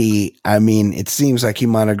Iafrate, it seems like he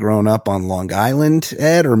might have grown up on Long Island,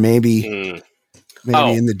 Ed, or maybe in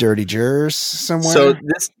the Dirty Jers somewhere. So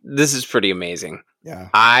this is pretty amazing. Yeah.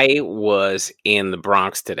 I was in the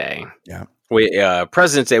Bronx today. Yeah.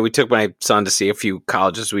 President's Day, we took my son to see a few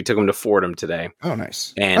colleges. We took him to Fordham today. Oh,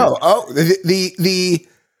 nice. And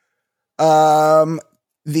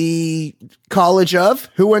the College of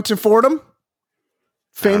who went to Fordham?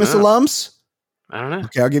 famous alums? I don't know.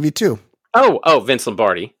 Okay, I'll give you 2. Oh, Vince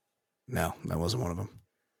Lombardi. No, that wasn't one of them.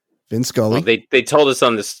 Vince Scully. Well, they told us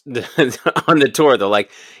on this on the tour. They're like,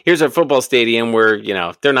 "Here's our football stadium where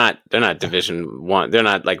they're not Division 1. They're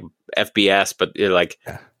not like FBS, but they're like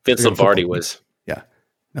Vince Lombardi was." Yeah,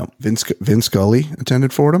 no, Vince Scully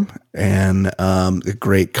attended Fordham, and the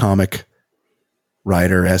great comic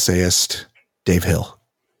writer essayist Dave Hill,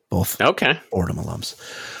 both Fordham alums.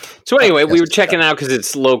 So anyway, we were checking out because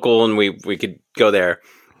it's local and we could go there,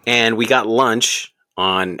 and we got lunch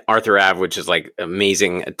on Arthur Ave, which is like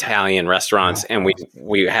amazing Italian restaurants. And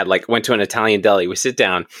we had went to an Italian deli. We sit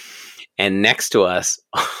down and next to us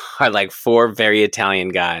are like 4 very Italian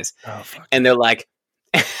guys. And they're like,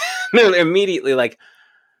 they're immediately like,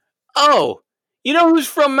 "Oh, you know who's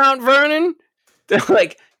from Mount Vernon?" They're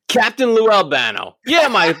like, "Captain Lou Albano." Yeah,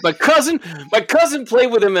 my cousin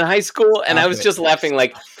played with him in high school. And I was just laughing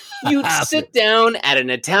like, you'd sit down at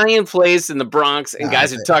an Italian place in the Bronx and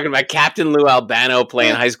guys are talking about Captain Lou Albano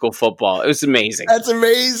playing high school football. It was amazing. That's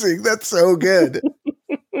amazing. That's so good.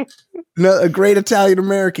 No, a great Italian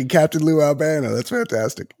American, Captain Lou Albano. That's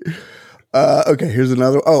fantastic. Okay, here's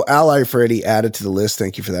another. Oh, Ally Freddy added to the list.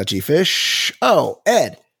 Thank you for that, G-Fish. Oh,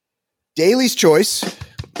 Ed. Daly's Choice.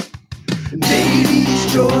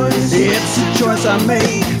 Daly's Choice. It's a choice I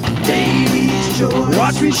made. Daly's Choice.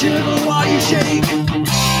 Watch me shiver while you shake.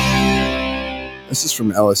 This is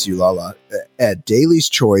from LSU Lala. Ed, Daly's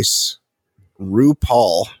Choice,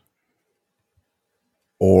 RuPaul,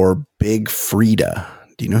 or Big Frida.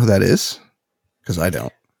 Do you know who that is? Because I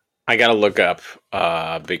don't. I got to look up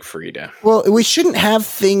Big Frida. Well, we shouldn't have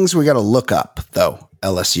things we got to look up, though,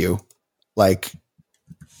 LSU. Like,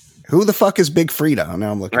 who the fuck is Big Frida?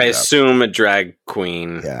 Now I'm looking I assume a drag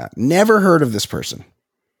queen. Yeah. Never heard of this person.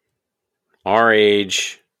 Our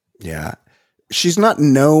age. Yeah. She's not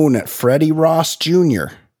known at Freddie Ross Jr.,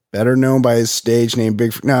 better known by his stage name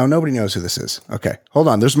Big. No, nobody knows who this is. Okay, hold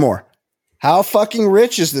on. There's more. How fucking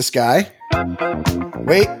rich is this guy?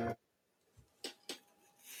 Wait.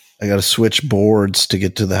 I got to switch boards to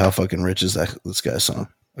get to the How Fucking Rich Is This Guy's song.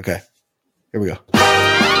 Okay, here we go.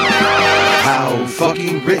 How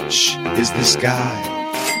fucking rich is this guy?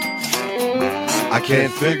 I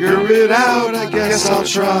can't figure it out. I guess I'll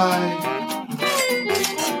try.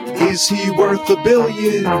 Is he worth $1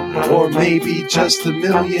 billion or maybe just $1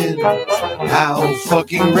 million? How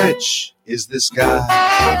fucking rich is this guy?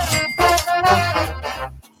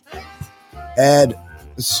 Ed,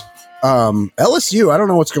 LSU, I don't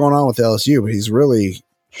know what's going on with LSU, but he's really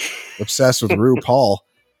obsessed with RuPaul.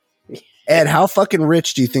 Ed, how fucking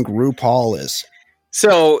rich do you think RuPaul is?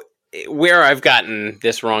 So where I've gotten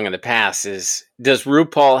this wrong in the past is, does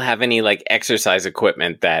RuPaul have any exercise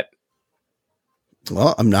equipment that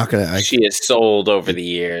Well, I'm not going to. She has sold over the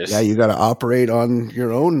years. Yeah, you got to operate on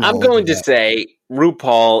your own. I'm going to say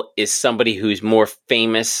RuPaul is somebody who's more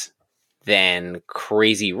famous than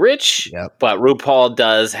Crazy Rich. Yep. But RuPaul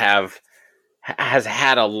has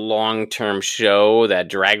had a long-term show, that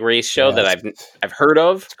drag race show that I've heard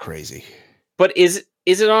of. It's crazy. But is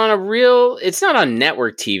it on a real? It's not on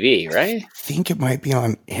network TV, right? I think it might be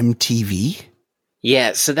on MTV.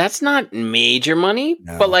 Yeah, so that's not major money,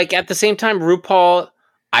 No. but at the same time, RuPaul,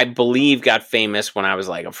 I believe, got famous when I was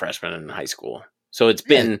a freshman in high school. So it's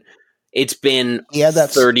been 30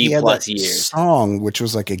 plus years. Song, which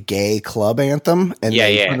was a gay club anthem, and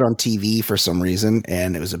they put it on TV for some reason,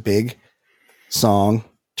 and it was a big song.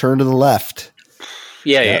 Turn to the left.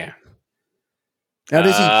 Yeah. Now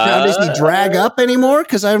does he drag up anymore?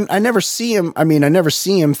 Because I never see him. I mean, I never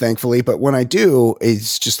see him, thankfully, but when I do,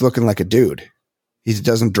 he's just looking like a dude. He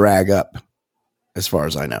doesn't drag up, as far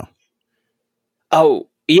as I know. Oh,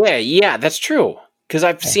 yeah, that's true. Because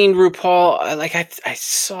I've seen RuPaul, I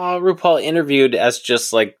saw RuPaul interviewed as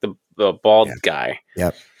just the bald guy.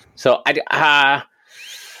 Yep. So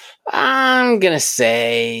I'm gonna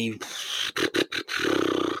say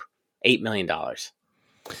 $8 million.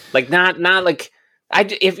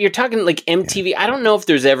 If you're talking MTV, I don't know if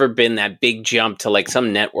there's ever been that big jump to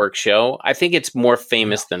some network show. I think it's more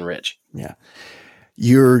famous than rich. Yeah.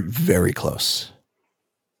 You're very close.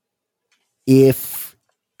 If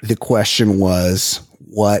the question was,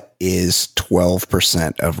 what is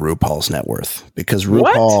 12% of RuPaul's net worth? Because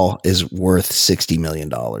RuPaul is worth $60 million.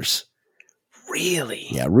 Really?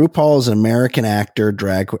 Yeah. RuPaul is an American actor,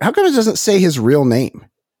 drag queen. How come it doesn't say his real name?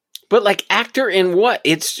 But actor in what?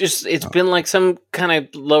 It's been some kind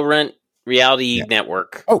of low rent reality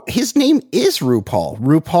network. Oh, his name is RuPaul.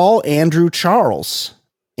 RuPaul Andrew Charles.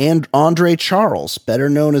 And Andre Charles, better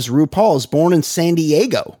known as RuPaul, is born in San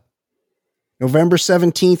Diego, November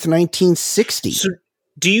 17th, 1960. So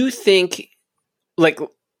do you think like,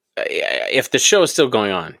 if the show is still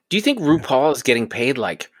going on, do you think RuPaul is getting paid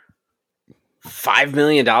like $5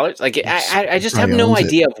 million? Like, I just have no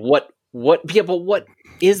idea of what people. What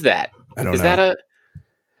is that? I don't know. Is that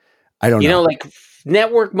I don't know. You know, like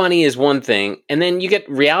network money is one thing, and then you get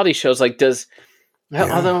reality shows like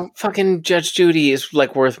although fucking Judge Judy is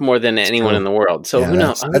like worth more than anyone in the world. So who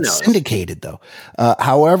knows? That's syndicated though.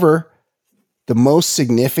 However, the most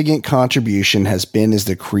significant contribution has been as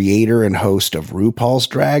the creator and host of RuPaul's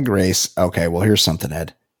Drag Race. Okay, well, here's something,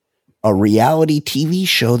 Ed. A reality TV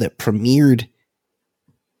show that premiered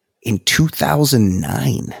in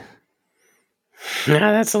 2009.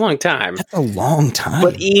 Yeah, that's a long time. That's a long time.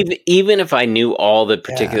 But even if I knew all the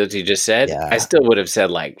particulars you just said, I still would have said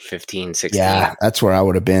like 15, 16. Yeah, that's where I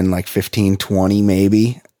would have been, like 15, 20,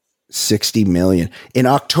 maybe 60 million. In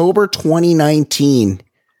October 2019,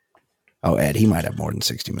 oh, Ed, he might have more than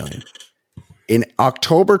 60 million. In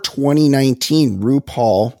October 2019,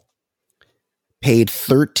 RuPaul paid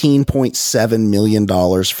 $13.7 million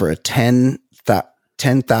for a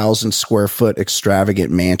 10,000 square foot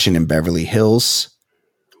extravagant mansion in Beverly Hills.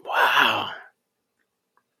 Wow.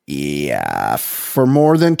 Yeah. For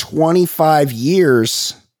more than 25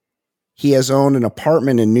 years, he has owned an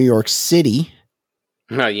apartment in New York City.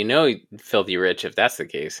 No, you know, filthy rich if that's the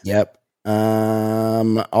case. Yep.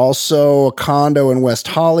 Also a condo in West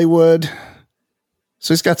Hollywood.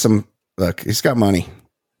 So he's got he's got money.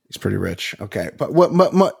 He's pretty rich. Okay. But what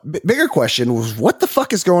bigger question was, what the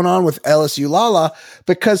fuck is going on with LSU Lala?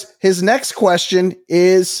 Because his next question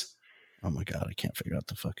is, oh my God, I can't figure out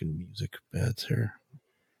the fucking music beds here.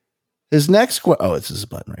 His next it's this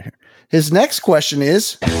button right here. His next question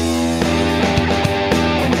is,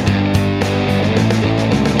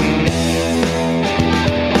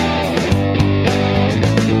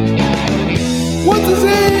 what's his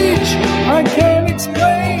age? I can't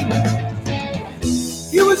explain.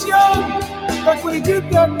 He was young back when he did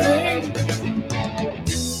that thing.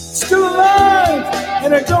 Still alive,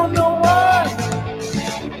 and I don't know why.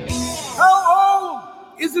 How old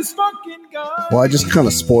is this fucking guy? well, I just kind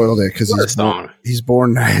of spoiled it because he's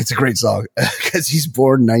born. It's a great song because he's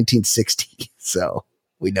born 1960. So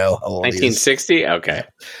we know how old 1960? He is. Okay.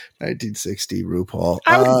 1960 RuPaul.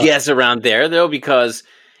 I would guess around there though, because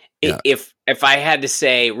if I had to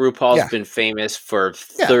say RuPaul's been famous for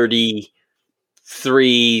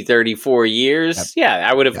 34 years. Yeah,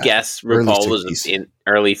 I would have guessed RuPaul was in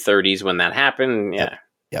early 30s when that happened. Yeah.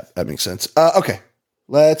 Yep, that makes sense. Okay,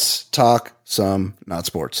 let's talk some not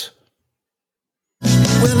sports.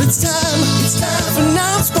 Well, it's time for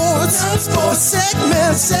non-sports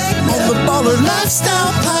segment on the Baller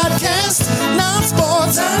Lifestyle Podcast.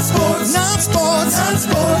 Non-sports. I'm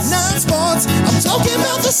talking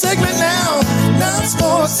about the segment now.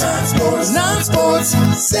 Non-sports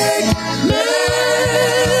segment.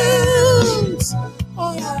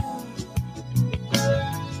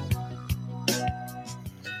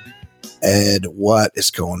 Ed, what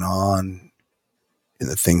is going on in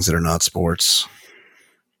the things that are not sports?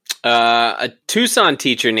 A Tucson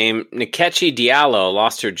teacher named Nkechi Diallo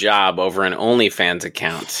lost her job over an OnlyFans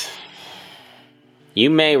account.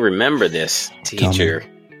 You may remember this teacher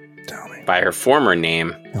by her former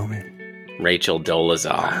name, Rachel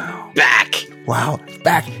Dolezal. Wow.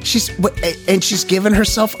 Back. She's given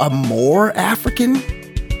herself a more African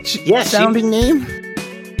sounding name.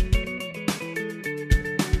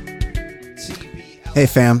 Hey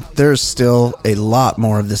fam, there's still a lot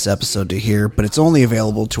more of this episode to hear, but it's only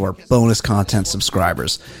available to our bonus content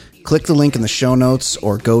subscribers. Click the link in the show notes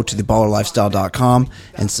or go to theballerlifestyle.com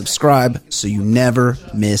and subscribe so you never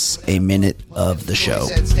miss a minute of the show.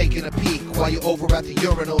 Taking a peek while you're over at the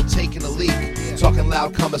urinal taking a leak. Talking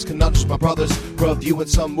loud comers, conundrums, my brothers. Reviewing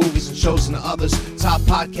some movies and shows and others. Top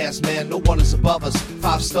podcast, man, no one is above us.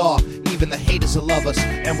 5-star, even the haters will love us.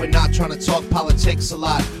 And we're not trying to talk politics a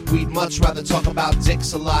lot. We'd much rather talk about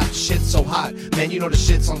dicks a lot. Shit's so hot, man, you know the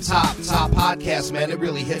shit's on top. Top podcast, man, it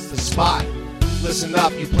really hits the spot. Listen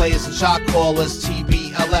up, you players and shot callers.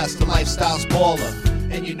 TBLS, the lifestyle's baller.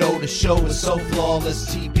 And you know the show is so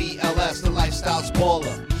flawless. TBLS, the lifestyle's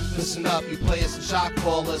baller. Listen up, you players and shot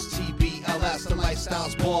callers. TBLS, the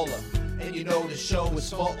lifestyle's baller. And you know the show is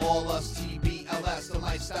for all us. TBLS, the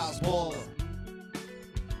lifestyle's baller.